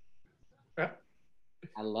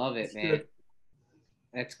 I love it, man. Good.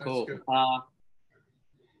 That's cool. That's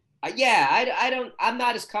I'm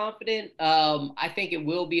not as confident. I think it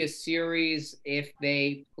will be a series if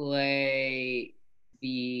they play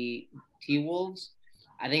the T-Wolves.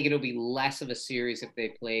 I think it'll be less of a series if they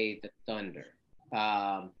play the Thunder.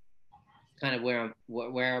 Kind of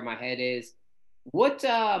where my head is. What's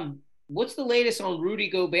the latest on Rudy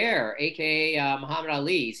Gobert, aka Muhammad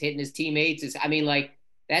Ali? He's hitting his teammates.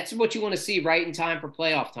 That's what you want to see right in time for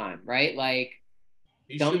playoff time, right? Like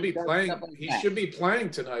he should be playing. He should be playing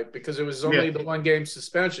tonight because it was only the 1-game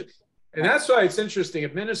suspension, and that's why it's interesting.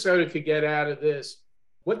 If Minnesota could get out of this,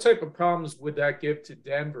 what type of problems would that give to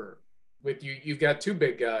Denver? With you've got 2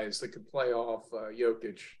 big guys that could play off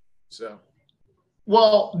Jokic. So.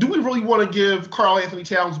 Well, do we really want to give Karl Anthony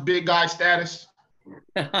Towns big guy status?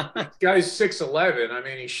 Guy's 6'11". I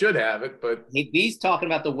mean, he should have it, but he's talking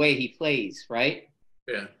about the way he plays, right?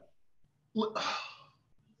 Yeah.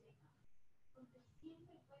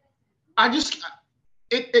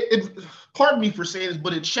 Pardon me for saying this,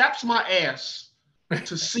 but it chaps my ass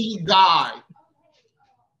to see a guy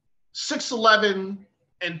 6'11"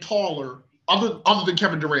 and taller, other than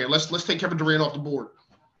Kevin Durant. Let's take Kevin Durant off the board.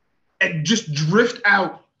 And just drift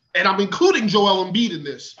out, and I'm including Joel Embiid in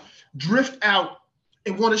this, drift out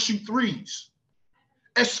and want to shoot threes,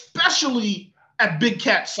 especially at big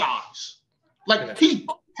cat size. Like, he's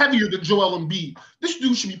heavier than Joel Embiid. This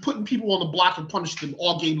dude should be putting people on the block and punishing them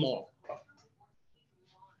all game long.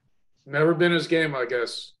 Never been his game, I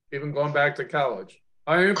guess. Even going back to college.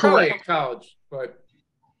 I mean, probably in Correct. college, but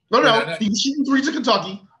No, he was shooting threes in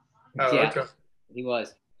Kentucky. oh, Yeah, okay. he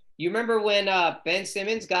was. You remember when Ben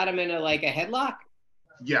Simmons got him in a headlock,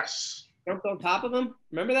 Yes. jumped on top of him?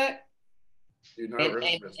 Remember that? Do not And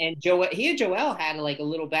remember. he and Joel had like a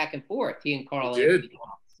little back and forth. He and Carl He did. Anthony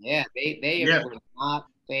Towns. Yeah, they Yeah. were not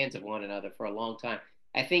fans of one another for a long time.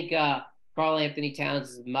 I think Carl Anthony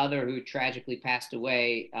Towns' mother, who tragically passed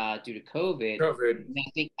away due to COVID.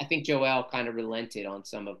 COVID. I think Joel kind of relented on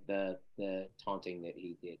some of the taunting that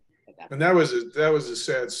he did at that point. And that was a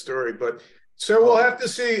sad story. But so we'll have to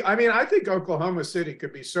see. I mean, I think Oklahoma City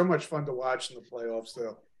could be so much fun to watch in the playoffs,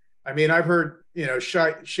 though. I mean, I've heard,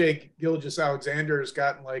 Shai Gilgeous-Alexander has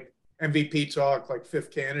gotten like MVP talk, like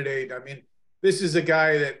fifth candidate. I mean, this is a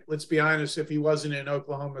guy that, let's be honest, if he wasn't in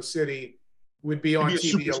Oklahoma City, would be on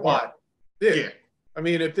TV a lot. Yeah. I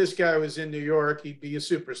mean, if this guy was in New York, he'd be a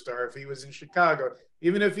superstar. If he was in Chicago,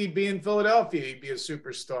 even if he'd be in Philadelphia, he'd be a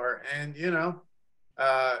superstar. And,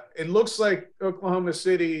 it looks like Oklahoma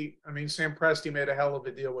City, I mean, Sam Presti made a hell of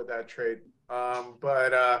a deal with that trade.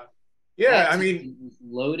 Yeah, I mean,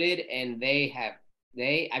 loaded, and I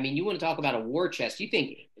mean, you want to talk about a war chest. You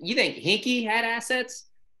think Hinkie had assets?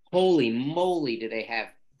 Holy moly, do they have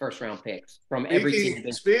first round picks from every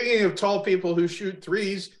team? Speaking of tall people who shoot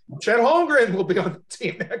threes, Chet Holmgren will be on the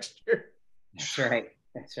team next year. That's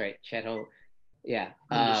right. Chet Holmgren. Yeah.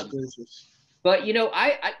 But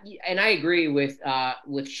I agree with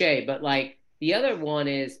Shea, but like the other one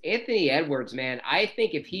is Anthony Edwards, man. I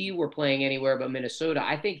think if he were playing anywhere but Minnesota,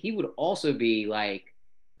 I think he would also be like,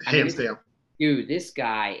 hands down. Dude, this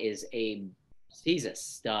guy he's a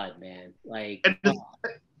stud, man. Like,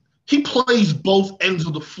 he plays both ends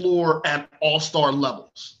of the floor at all-star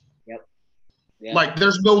levels. Yep. Like,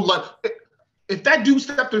 there's no if that dude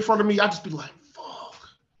stepped in front of me, I'd just be like, fuck.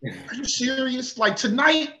 Are you serious? Like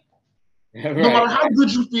tonight, right. No matter how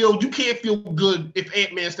good you feel, you can't feel good if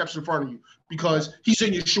Ant-Man steps in front of you because he's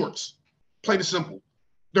in your shorts. Plain and simple.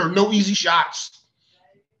 There are no easy shots.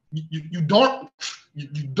 You darn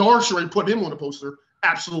sure ain't put him on a poster.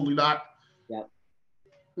 Absolutely not. Yep.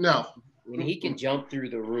 No. I mean, he can jump through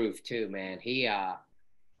the roof too, man. He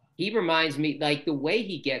reminds me, like the way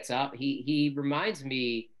he gets up, he reminds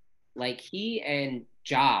me like he and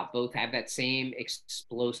Ja both have that same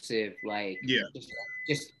explosive, like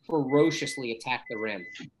just ferociously attack the rim.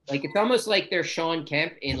 Like it's almost like they're Sean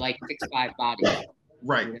Kemp in like 6'5" body.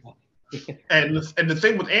 Right. And the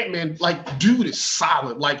thing with Ant-Man, like, dude is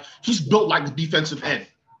solid. Like, he's built like a defensive end.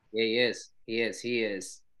 Yeah, he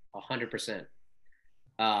is 100%.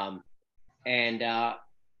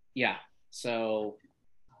 Yeah. So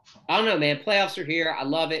I don't know, man. Playoffs are here. I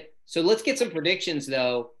love it. So let's get some predictions,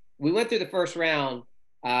 though. We went through the first round,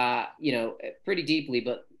 pretty deeply,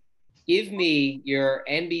 but give me your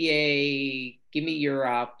NBA, give me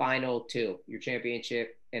your final two, your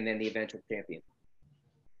championship, and then the eventual champion.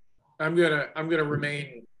 I'm gonna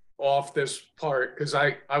remain off this part because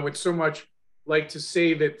I would so much like to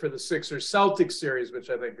save it for the Sixers Celtics series, which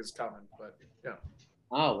I think is coming. But yeah.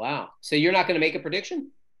 Oh wow! So you're not going to make a prediction?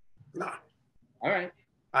 Nah. All right.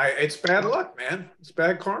 It's bad luck, man. It's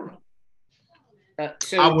bad karma.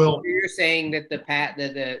 So I will. You're saying that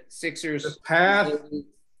the Sixers path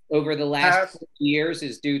over the last 4 years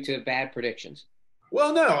is due to bad predictions?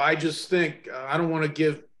 Well, no. I just think I don't want to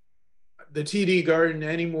give the TD Garden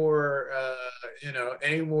any more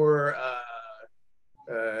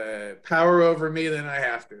power over me than I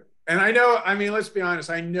have to. And I know. I mean, let's be honest.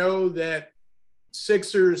 I know that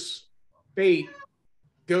Sixers fate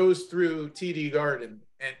goes through TD Garden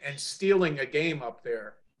and stealing a game up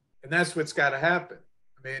there. And that's what's got to happen.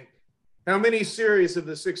 I mean, how many series have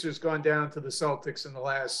the Sixers gone down to the Celtics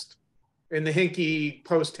in the Hinkie,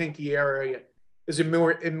 post-Hinkie era? Is it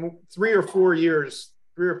more in 3 or 4 years,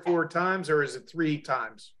 3 or 4 times, or is it 3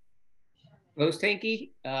 times?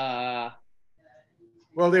 Post-Hinkie?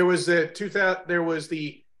 Well, there was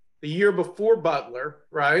the year before Butler,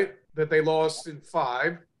 right? That they lost in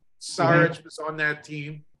 5. Sarge was on that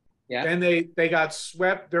team. Yeah. And they got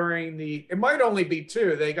swept during it might only be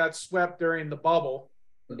 2. They got swept during the bubble.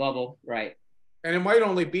 The bubble, right. And it might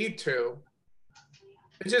only be 2.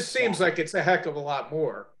 It just seems like it's a heck of a lot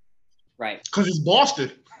more. Right. Because it's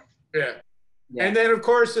Boston. Yeah. And then, of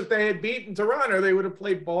course, if they had beaten Toronto, they would have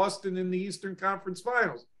played Boston in the Eastern Conference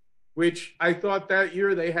Finals, which I thought that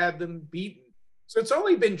year they had them beaten. So it's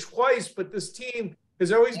only been twice, but this team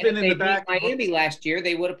has always been in the back. Miami last year,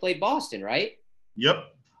 they would have played Boston, right?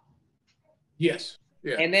 Yep. Yes.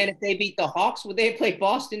 Yeah. And then if they beat the Hawks, would they have played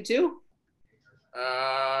Boston too?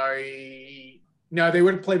 No, they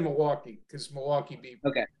would have played Milwaukee because Milwaukee beat.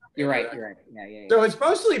 Okay. You're right. You're right. Yeah, yeah, yeah. So it's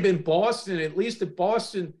mostly been Boston. At least if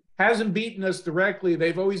Boston hasn't beaten us directly,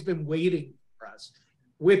 they've always been waiting for us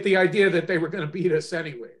with the idea that they were going to beat us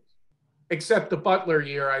anyways. Except the Butler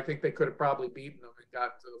year, I think they could have probably beaten them and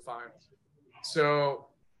got to the finals. So,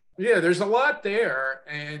 yeah, there's a lot there.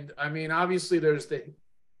 And I mean, obviously, there's the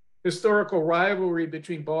historical rivalry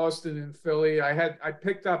between Boston and Philly. I've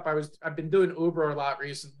been doing Uber a lot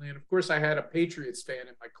recently. And of course, I had a Patriots fan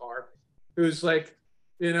in my car who's like,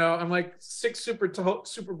 I'm like, 6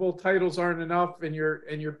 Super Bowl titles aren't enough. And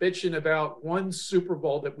you're bitching about one Super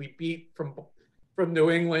Bowl that we beat from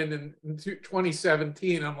New England in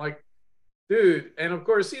 2017. I'm like, dude, and of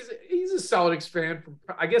course he's a Celtics fan.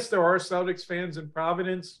 I guess there are Celtics fans in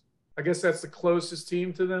Providence. I guess that's the closest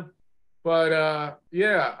team to them. But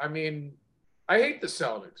yeah, I mean, I hate the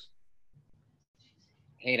Celtics.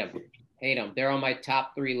 Hate them. They're on my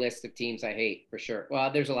top 3 list of teams I hate for sure.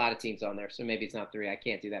 Well, there's a lot of teams on there, so maybe it's not 3. I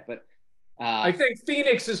can't do that, but I think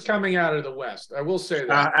Phoenix is coming out of the West. I will say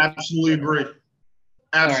that. I absolutely agree.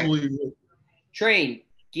 Absolutely agree. Train,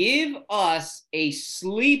 give us a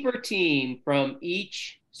sleeper team from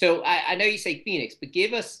each. So I know you say Phoenix, but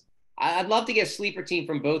give us, I'd love to get a sleeper team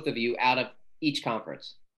from both of you out of each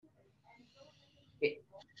conference.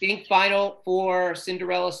 Think Final Four,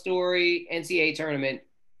 Cinderella story, NCAA tournament.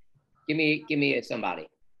 Give me somebody.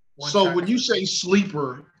 So when you say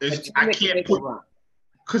sleeper, I can't put,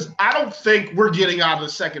 because I don't think we're getting out of the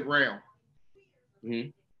second round. Mm-hmm.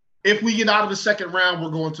 If we get out of the second round,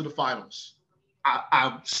 we're going to the finals.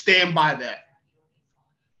 I stand by that.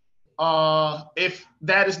 If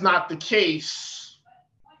that is not the case,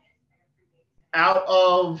 out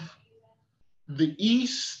of the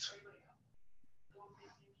East,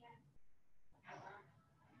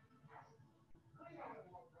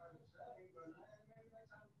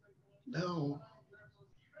 no.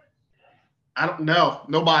 I don't know.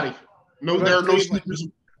 Nobody. No, there are no sleepers.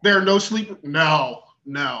 There are no sleepers. No.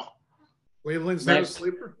 Cleveland's not a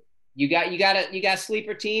sleeper. You got a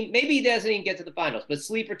sleeper team. Maybe he doesn't even get to the finals, but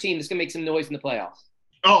sleeper team that's gonna make some noise in the playoffs.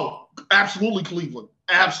 Oh, absolutely Cleveland.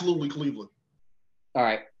 Absolutely Cleveland. All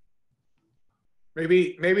right.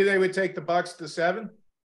 Maybe they would take the Bucks to 7,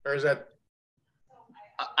 or is that?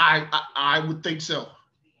 I would think so.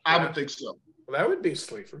 I would think so. Well, that would be a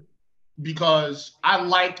sleeper. Because I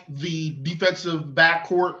like the defensive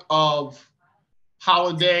backcourt of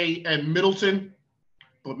Holiday and Middleton.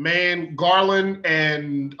 But man, Garland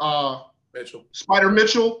and Mitchell. Spider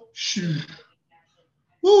Mitchell, shoot.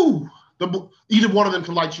 Woo. Either one of them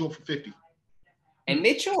can light you up for 50. And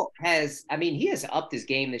Mitchell he has upped his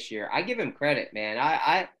game this year. I give him credit, man.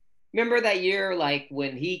 I remember that year, like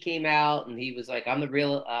when he came out and he was like, I'm the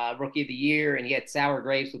real rookie of the year, and he had sour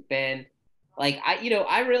grapes with Ben. Like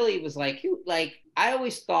I really was like, I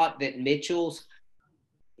always thought that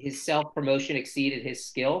his self-promotion exceeded his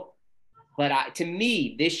skill. But to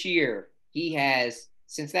me, this year, he has,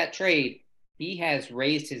 since that trade, he has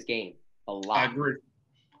raised his game a lot.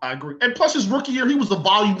 I agree. And plus his rookie year, he was a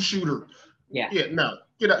volume shooter. Yeah. Yeah, no.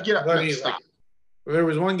 Get up. No, stop. There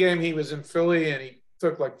was one game he was in Philly and he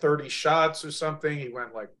took like 30 shots or something. He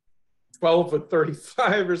went like 12 of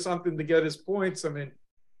 35 or something to get his points. I mean,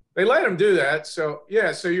 they let him do that. So,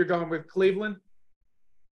 yeah, so you're going with Cleveland?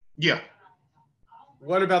 Yeah.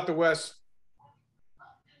 What about the West?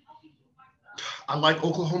 I like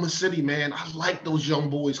Oklahoma City, man. I like those young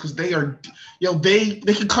boys because they are, they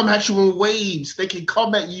can come at you in waves. They can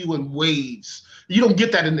come at you in waves. You don't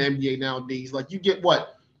get that in the NBA nowadays. Like you get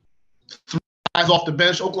what? 3 guys off the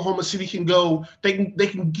bench. Oklahoma City can go. They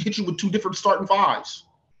can hit you with 2 different starting 5s.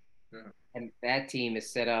 And that team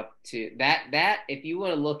is set up to that. If you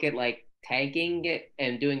want to look at like tanking it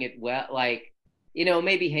and doing it well, like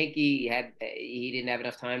maybe Henke he didn't have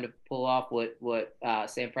enough time to pull off what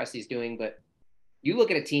Sam Presti's doing, but you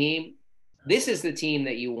look at a team, this is the team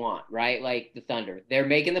that you want, right? Like the Thunder. They're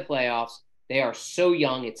making the playoffs. They are so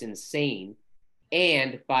young, it's insane.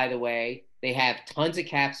 And by the way, they have tons of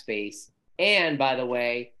cap space. And by the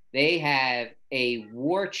way, they have a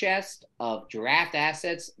war chest of draft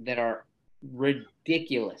assets that are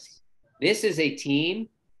ridiculous. This is a team,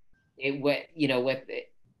 with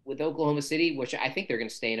Oklahoma City, which I think they're going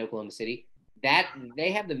to stay in Oklahoma City, that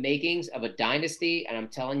they have the makings of a dynasty. And I'm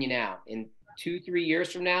telling you now, in 2-3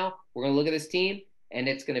 years from now, we're going to look at this team and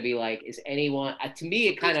it's going to be like, is anyone, to me,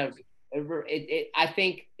 it kind of, I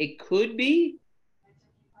think it could be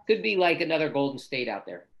like another Golden State out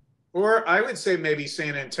there. Or I would say maybe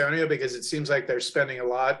San Antonio, because it seems like they're spending a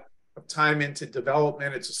lot of time into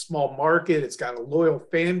development. It's a small market. It's got a loyal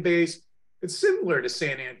fan base. It's similar to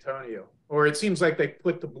San Antonio, or it seems like they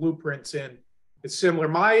put the blueprints in. It's similar.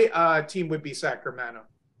 My team would be Sacramento.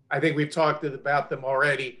 I think we've talked about them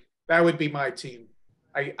already. That would be my team.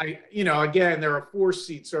 Again, they're a 4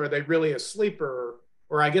 seed, so are they really a sleeper?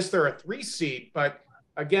 Or I guess they're a 3 seed, but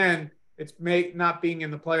again, it's not being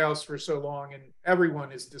in the playoffs for so long, and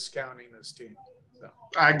everyone is discounting this team. So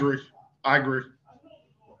I agree.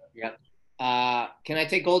 Yep. Can I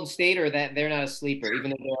take Golden State, or that they're not a sleeper,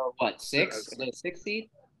 even though they're what, 6? Are they a 6 seed?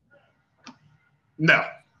 No.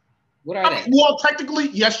 What are they? Well, technically,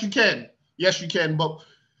 yes, you can. But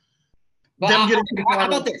them getting to the how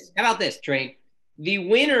final. about this? How about this, Train? The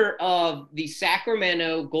winner of the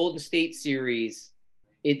Sacramento Golden State series,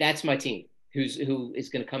 that's my team. Who is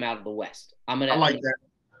going to come out of the West? I like that.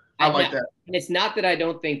 And it's not that I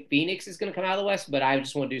don't think Phoenix is going to come out of the West, but I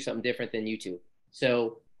just want to do something different than you two.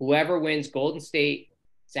 So whoever wins Golden State,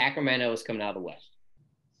 Sacramento is coming out of the West.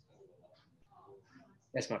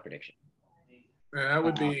 That's my prediction. Yeah, that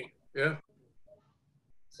would be, yeah.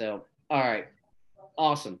 So, all right.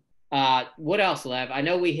 Awesome. What else, Lev? I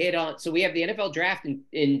know we hit on, so we have the NFL draft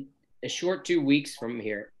in a short 2 weeks from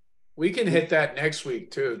here. We can hit that next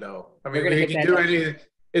week too, though. I mean, we can do anything.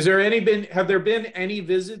 Have there been any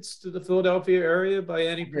visits to the Philadelphia area by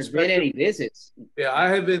any perspective? Have there been any visits? Yeah, I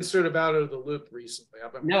have been sort of out of the loop recently.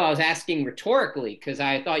 No, I was asking rhetorically because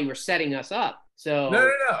I thought you were setting us up. So no.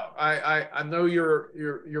 I know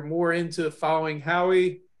you're more into following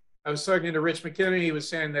Howie. I was talking to Rich McKinney. He was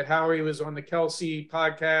saying that Howie was on the Kelsey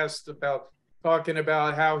podcast talking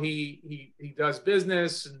about how he does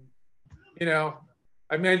business, and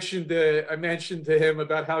I mentioned to him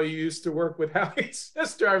about how he used to work with Howie's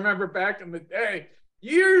sister. I remember back in the day,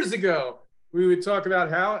 years ago, we would talk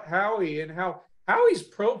about Howie and how Howie's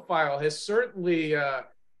profile has certainly.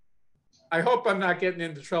 I hope I'm not getting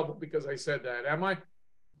into trouble because I said that. Am I?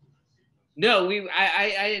 No,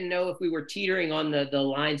 I didn't know if we were teetering on the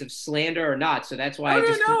lines of slander or not. So that's why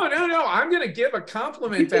No. I'm going to give a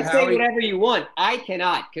compliment to Howie. Say whatever you want. I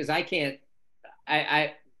cannot, because I can't.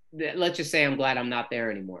 Let's just say I'm glad I'm not there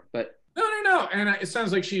anymore. But no. And it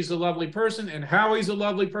sounds like she's a lovely person, and Howie's a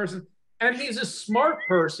lovely person, and he's a smart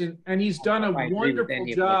person, and he's done a wonderful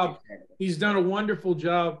job. He's done a wonderful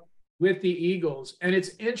job with the Eagles, and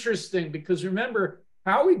it's interesting because remember,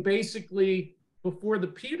 Howie basically before the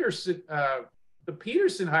Peterson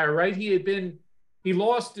hire, right? He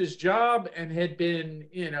lost his job and had been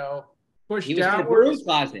pushed he was downwards. In the broom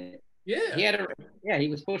closet. Yeah, he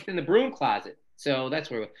was pushed in the broom closet. So that's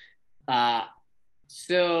where.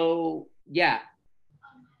 So yeah,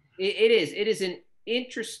 it is an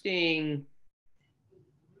interesting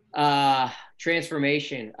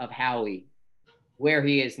transformation of Howie, where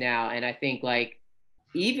he is now, and I think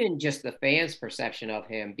even just the fans' perception of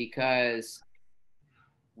him, because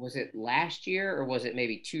was it last year or was it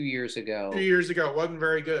maybe 2 years ago? 2 years ago, it wasn't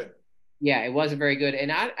very good. Yeah, it wasn't very good,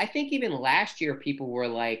 and I think even last year people were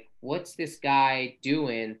like, "What's this guy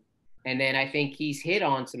doing?" And then I think he's hit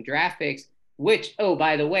on some draft picks, which, oh,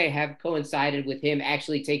 by the way, have coincided with him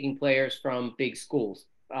actually taking players from big schools,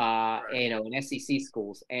 right. And SEC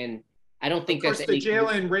schools. And I don't think that's the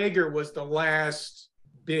Jalen Reagor was the last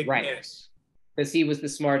big miss. Because he was the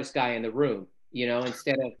smartest guy in the room,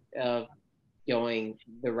 instead of going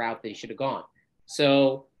the route that he should have gone.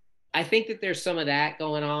 So I think that there's some of that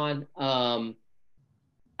going on.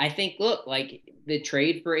 I think, look, the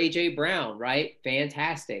trade for A.J. Brown, right?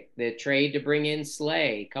 Fantastic. The trade to bring in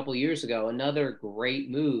Slay a couple years ago, another great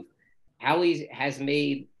move. Howie has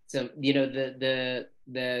made some, the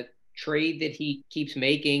trade that he keeps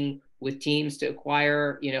making with teams to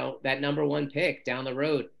acquire, that number 1 pick down the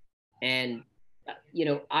road. And,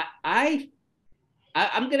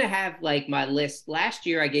 I'm going to have my list. Last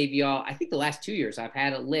year I gave y'all, I think the last 2 years, I've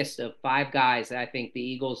had a list of 5 guys that I think the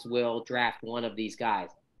Eagles will draft one of these guys.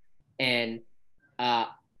 And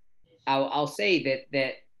I'll say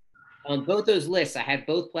that on both those lists, I had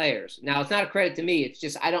both players. Now, it's not a credit to me. It's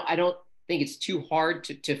just I don't think it's too hard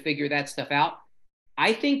to figure that stuff out.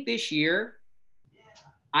 I think this year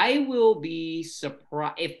I will be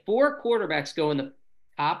surprised if 4 quarterbacks go in the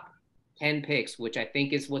top 10 picks, which I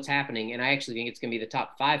think is what's happening, and I actually think it's going to be the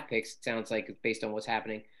top 5 picks. It sounds like based on what's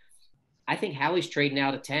happening. I think Howie's trading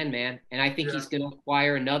out of 10, man, and I think he's going to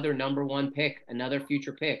acquire another number 1 pick, another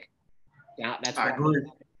future pick. Yeah, that's what I agree.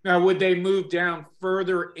 Now, would they move down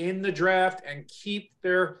further in the draft and keep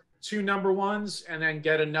their 2 number 1s and then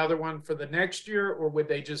get another one for the next year, or would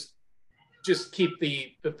they just keep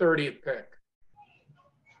the 30th pick?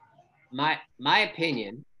 My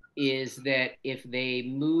opinion is that if they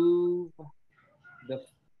move the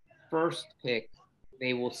first pick,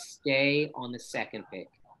 they will stay on the second pick.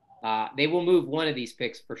 They will move one of these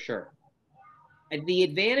picks for sure. And the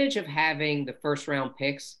advantage of having the first round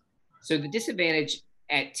picks, so the disadvantage,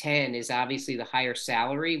 at 10 is obviously the higher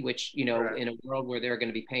salary, which, Right. in a world where they're going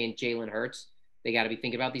to be paying Jalen Hurts, they got to be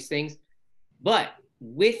thinking about these things. But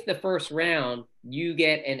with the first round, you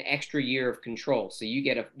get an extra year of control. So you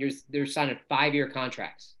get they're signing 5-year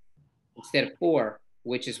contracts instead of 4,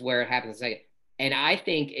 which is where it happens second. And I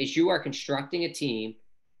think as you are constructing a team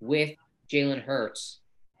with Jalen Hurts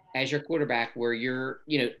as your quarterback, where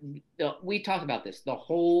we talked about this, the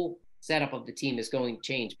whole setup of the team is going to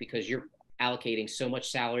change because you're allocating so much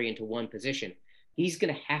salary into one position. He's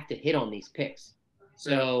going to have to hit on these picks.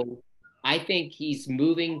 So I think he's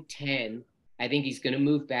moving 10. I think he's going to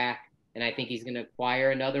move back, and I think he's going to acquire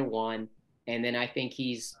another one. And then I think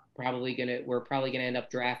we're probably going to end up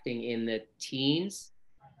drafting in the teens,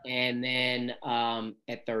 and then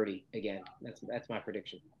at 30 again. That's my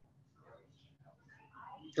prediction.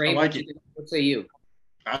 I like it. What say you?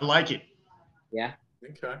 I like it. Yeah.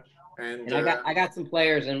 Okay. And I got some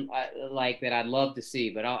players and like that I'd love to see,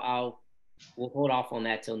 but we'll hold off on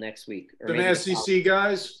that till next week. Or some SEC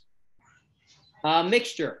guys.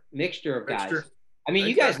 Mixture of guys. I mean,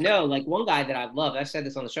 you guys know, like one guy that I've loved. I said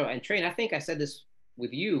this on the show, and Train, I think I said this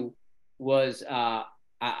with you. Was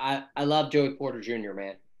I love Joey Porter Jr.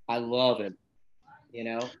 Man, I love him.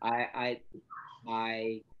 I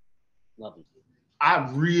love him. I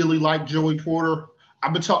really like Joey Porter.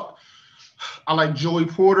 I like Joey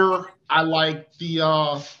Porter. I like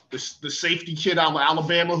the safety kid out of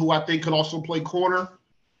Alabama who I think could also play corner.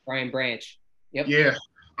 Brian Branch. Yep. Yeah,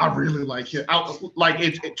 I really like him.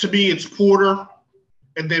 To me, it's Porter,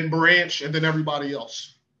 and then Branch, and then everybody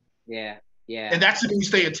else. Yeah. And that's if we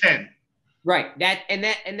stay at 10. Right.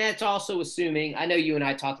 That's also assuming. I know you and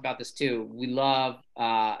I talked about this too. We love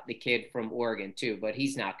the kid from Oregon too, but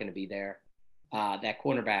he's not going to be there. That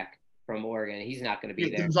cornerback from Oregon, he's not going to be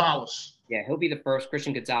there. Gonzalez. Yeah, he'll be the first.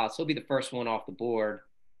 Christian Gonzalez. He'll be the first one off the board.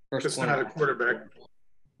 Just not a quarterback.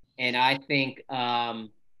 And I think and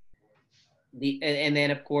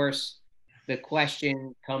then of course the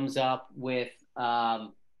question comes up with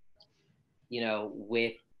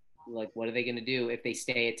with like what are they going to do if they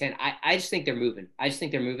stay at 10? I just think they're moving. I just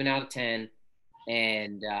think they're moving out of 10,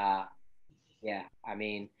 and yeah, I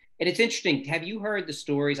mean, and it's interesting. Have you heard the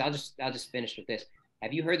stories? I'll just finish with this.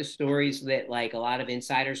 Have you heard the stories that like a lot of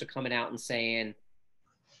insiders are coming out and saying,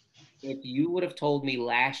 if you would have told me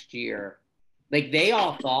last year, like they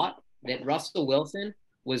all thought that Russell Wilson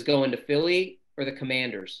was going to Philly or the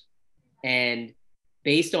Commanders. And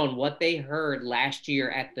based on what they heard last year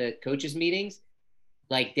at the coaches meetings,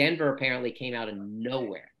 like Denver apparently came out of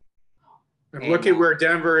nowhere. And look at where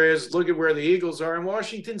Denver is. Look at where the Eagles are. And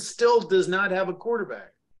Washington still does not have a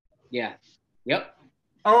quarterback. Yeah. Yep.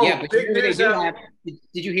 Oh, yeah, but did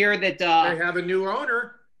you hear that they have a new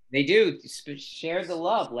owner? They do. Share the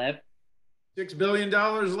love, Lev. $6 billion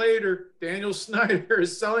later, Daniel Snyder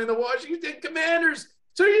is selling the Washington Commanders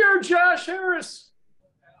to your Josh Harris.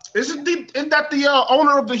 Isn't that the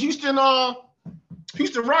owner of the Houston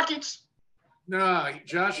Rockets? No,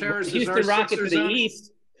 Josh Harris is Houston our Rockets Sixers to the owner.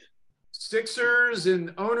 East. Sixers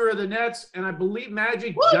and owner of the Nets, and I believe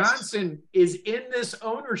Magic Johnson is in this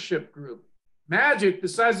ownership group. Magic,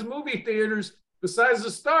 besides the movie theaters, besides the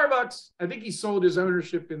Starbucks, I think he sold his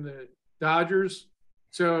ownership in the Dodgers.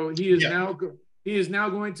 So he is now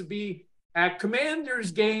going to be at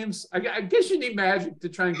Commanders games. I guess you need Magic to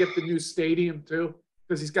try and get the new stadium too,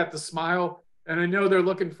 because he's got the smile. And I know they're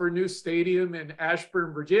looking for a new stadium in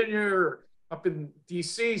Ashburn, Virginia, or up in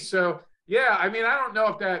DC. So yeah, I mean, I don't know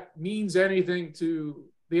if that means anything to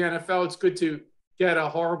the NFL. It's good to get a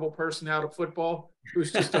horrible person out of football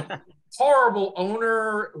who's just a horrible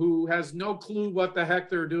owner who has no clue what the heck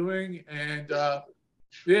they're doing. And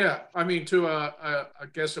yeah, I mean, to I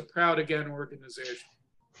guess a proud again organization.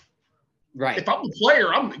 Right. If I'm a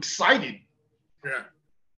player, I'm excited. Yeah.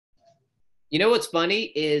 You know what's funny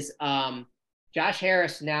is Josh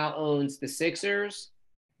Harris now owns the Sixers,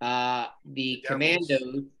 the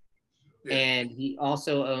Commandos, and he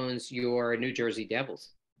also owns your New Jersey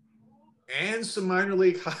Devils. And some minor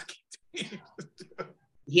league hockey teams.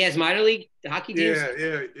 He has minor league hockey teams?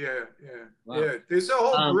 Yeah. Wow. Yeah, there's a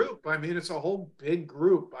whole group. I mean, it's a whole big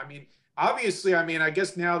group. I mean, obviously, I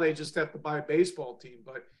guess now they just have to buy a baseball teteam,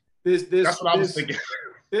 but that's what I was thinking.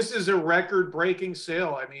 This is a record-breaking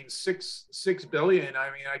sale. I mean, $6 billion.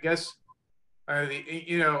 I mean, I guess,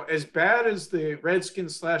 as bad as the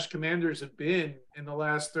Redskins / Commanders have been in the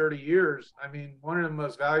last 30 years, I mean, one of the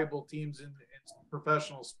most valuable teams in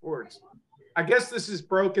professional sports. I guess this has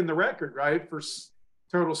broken the record, right, for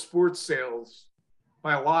total sports sales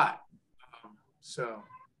by a lot. So,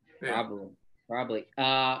 yeah. Probably.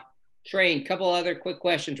 Train, couple other quick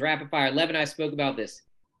questions, rapid fire. Lev and I spoke about this.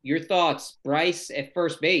 your thoughts, Bryce at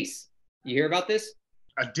first base. You hear about this?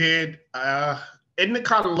 I did. Isn't it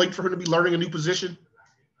kind of late for him to be learning a new position?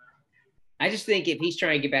 I just think if he's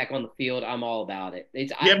trying to get back on the field, I'm all about it.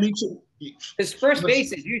 Yeah, me too. Because first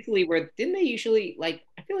base is usually where, didn't they usually, like,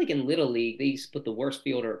 I feel like in Little League, they used to put the worst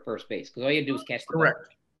fielder at first base because all you have to do is catch the ball.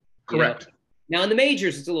 Correct. Correct. Now in the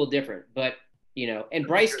majors, it's a little different, but, and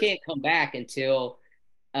Bryce can't come back until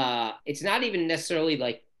it's not even necessarily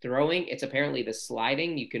like throwing. It's apparently the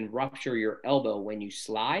sliding. You can rupture your elbow when you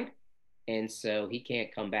slide. And so he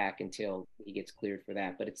can't come back until he gets cleared for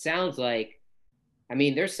that. But it sounds like, I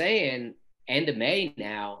mean, they're saying end of May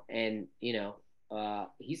now, and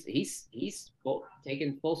he's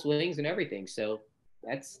taking full swings and everything. So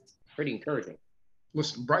that's pretty encouraging.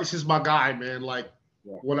 Listen, Bryce is my guy, man. Like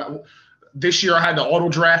this year I had to auto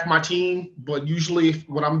draft my team, but usually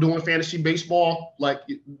when I'm doing fantasy baseball, like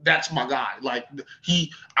that's my guy. Like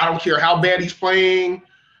I don't care how bad he's playing.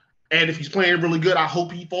 And if he's playing really good, I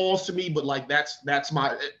hope he falls to me. But like that's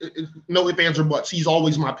my no ifs, ands, or buts. He's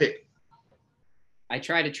always my pick. I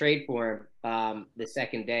tried to trade for him the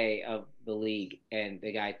second day of the league, and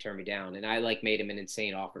the guy turned me down. And I made him an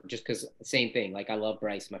insane offer just because same thing. Like I love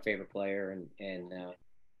Bryce, my favorite player, and now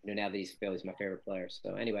that he's Philly, he's my favorite player.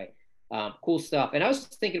 So anyway, cool stuff. And I was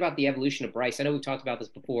just thinking about the evolution of Bryce. I know we talked about this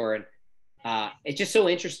before, and it's just so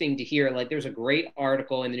interesting to hear. Like, there's a great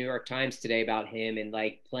article in the New York Times today about him and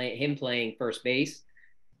playing first base,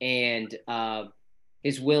 and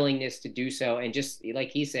his willingness to do so. And just like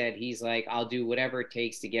he said, he's like, I'll do whatever it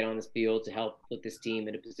takes to get on this field to help put this team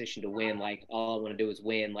in a position to win. Like, all I want to do is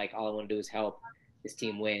win. Like, all I want to do is help this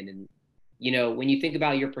team win. And when you think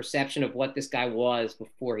about your perception of what this guy was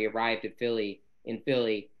before he arrived in Philly,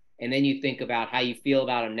 and then you think about how you feel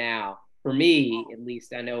about him now. For me, at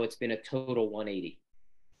least, I know it's been a total 180.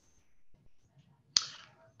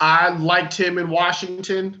 I liked him in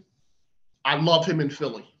Washington. I love him in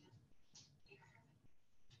Philly.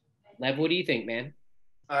 Lev, what do you think, man?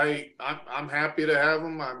 I'm happy to have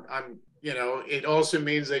him. It also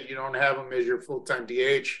means that you don't have him as your full-time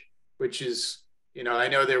DH, which is, I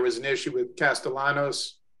know there was an issue with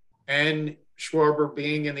Castellanos and Schwarber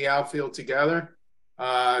being in the outfield together.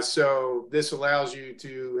 So this allows you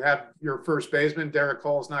to have your first baseman. Derek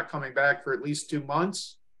Hall's not coming back for at least 2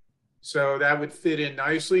 months. So that would fit in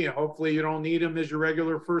nicely. And hopefully you don't need him as your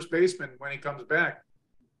regular first baseman when he comes back.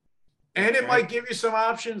 And it might give you some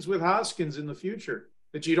options with Hoskins in the future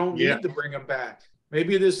that you don't need to bring him back.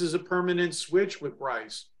 Maybe this is a permanent switch with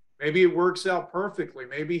Bryce. Maybe it works out perfectly.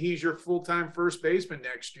 Maybe he's your full-time first baseman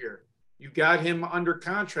next year. You got him under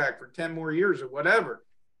contract for 10 more years or whatever.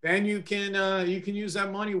 Then you can use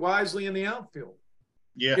that money wisely in the outfield.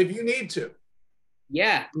 Yeah. If you need to.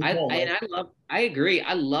 Yeah. I agree.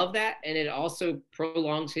 I love that. And it also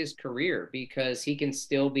prolongs his career because he can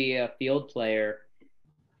still be a field player.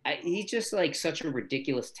 He's just like such a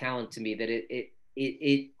ridiculous talent to me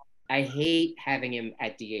that I hate having him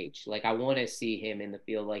at DH. Like, I want to see him in the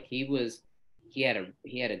field. Like, he had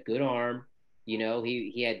a good arm,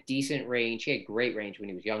 he had decent range. He had great range when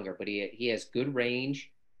he was younger, but he has good range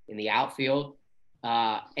in the outfield.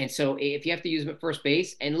 And so if you have to use him at first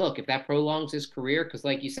base, and look, if that prolongs his career, because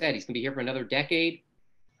like you said, he's gonna be here for another decade,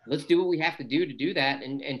 let's do what we have to do that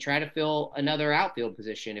and try to fill another outfield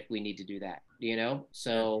position if we need to do that,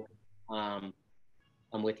 So I'm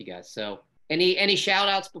with you guys. So any shout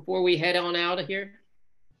outs before we head on out of here?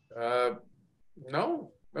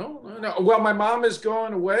 No. Well, my mom is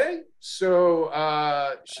going away,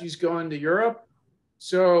 so she's going to Europe.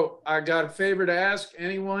 So I got a favor to ask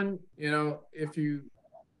anyone, if you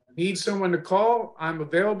need someone to call, I'm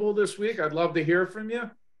available this week. I'd love to hear from you.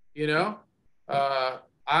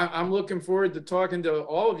 I'm looking forward to talking to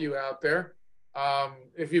all of you out there.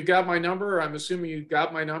 If you've got my number, I'm assuming you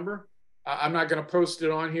got my number. I'm not going to post it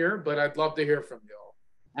on here, but I'd love to hear from you all.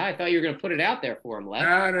 I thought you were going to put it out there for him, Les.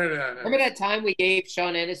 No. Remember that time we gave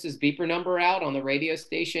Sean Ennis's beeper number out on the radio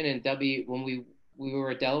station when we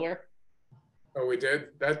were at Delaware? Oh, we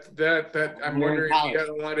did? That I'm wondering if you got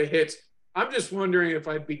a lot of hits. I'm just wondering if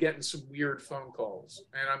I'd be getting some weird phone calls,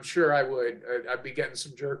 and I'm sure I would. I'd be getting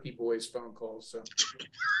some Jerky Boys phone calls. So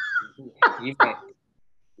you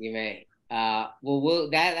may.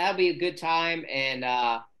 That'll be a good time,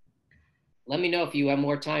 and let me know if you have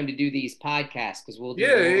more time to do these podcasts because we'll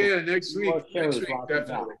do next week.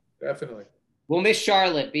 Definitely. We'll miss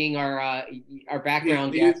Charlotte being our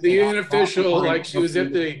background guest. The unofficial, like she was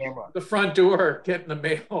at the front door getting the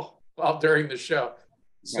mail while during the show.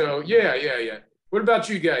 So yeah. What about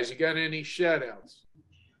you guys? You got any shout outs?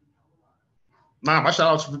 Nah, my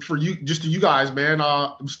shout outs for you, just to you guys, man.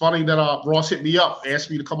 It was funny that Ross hit me up, asked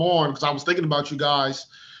me to come on because I was thinking about you guys.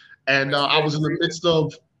 And I was in the midst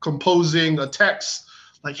of composing a text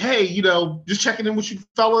like, hey, just checking in with you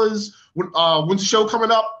fellas. When's the show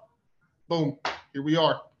coming up? Boom, here we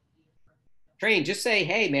are. Train, just say,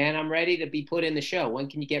 hey, man, I'm ready to be put in the show. When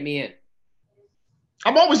can you get me in?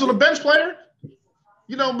 I'm always on the bench, player.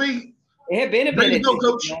 You know me. It had been a Ready to minute go, since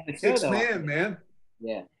coach. you've been on the show, Six though. man.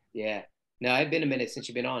 Yeah. No, it's been a minute since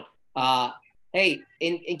you've been on. Hey,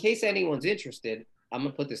 in case anyone's interested, I'm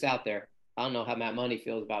gonna put this out there. I don't know how Matt Money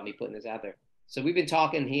feels about me putting this out there. So we've been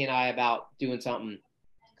talking, he and I, about doing something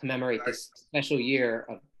to commemorate this special year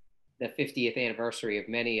of the 50th anniversary of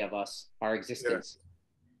many of us, our existence.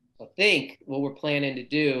 Yeah. I think what we're planning to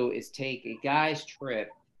do is take a guy's trip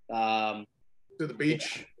to the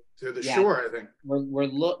beach, to the shore. I think we're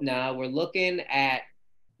looking at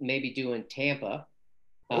maybe doing Tampa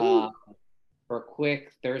for a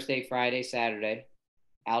quick Thursday, Friday, Saturday,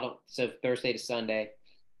 so Thursday to Sunday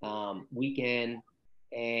weekend.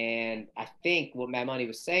 And I think what Matt Money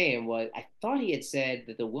was saying was, I thought he had said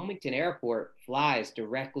that the Wilmington airport flies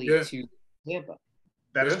directly to Tampa.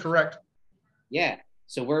 That is correct. Yeah.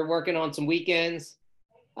 So we're working on some weekends.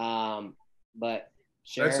 But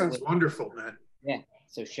that sounds wonderful, man. Yeah.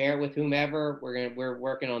 So share it with whomever. We're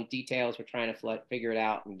working on details. We're trying to figure it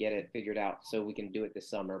out and get it figured out so we can do it this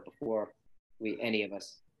summer before any of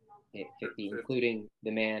us hit 50, including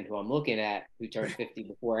the man who I'm looking at, who turned 50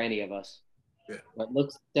 before any of us. Yeah. But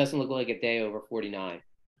doesn't look like a day over 49.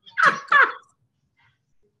 I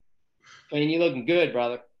mean, you're looking good,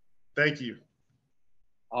 brother. Thank you.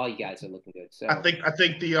 All you guys are looking good. So I think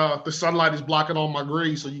the sunlight is blocking all my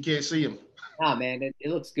greens, so you can't see him. Nah, man, it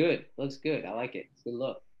looks good. It looks good. I like it. It's a good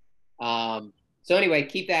look. So anyway,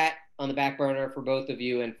 keep that on the back burner for both of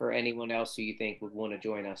you and for anyone else who you think would want to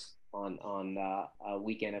join us on a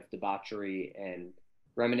weekend of debauchery and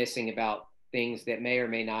reminiscing about things that may or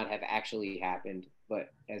may not have actually happened, but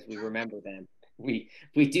as we remember them, we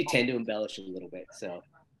do tend to embellish a little bit. So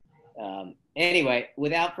anyway,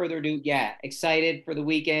 without further ado, excited for the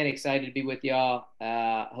weekend, excited to be with y'all.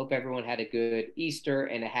 Hope everyone had a good Easter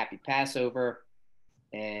and a happy Passover.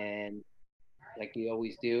 And like we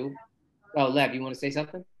always do. Oh, Lev, you want to say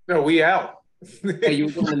something? No, we out. Oh, you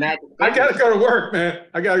were doing the magic fingers. I gotta go to work, man.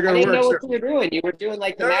 I didn't know what you were doing. You were doing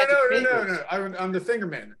like the magic fingers. No. I'm the finger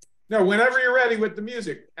man. No, whenever you're ready with the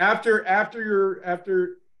music. After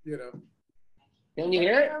you know. Can you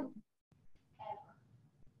hear it?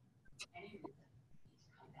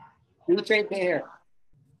 Do the train can hear it.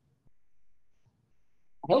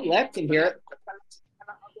 I hope Lev can hear it.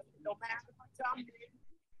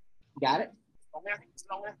 Got it?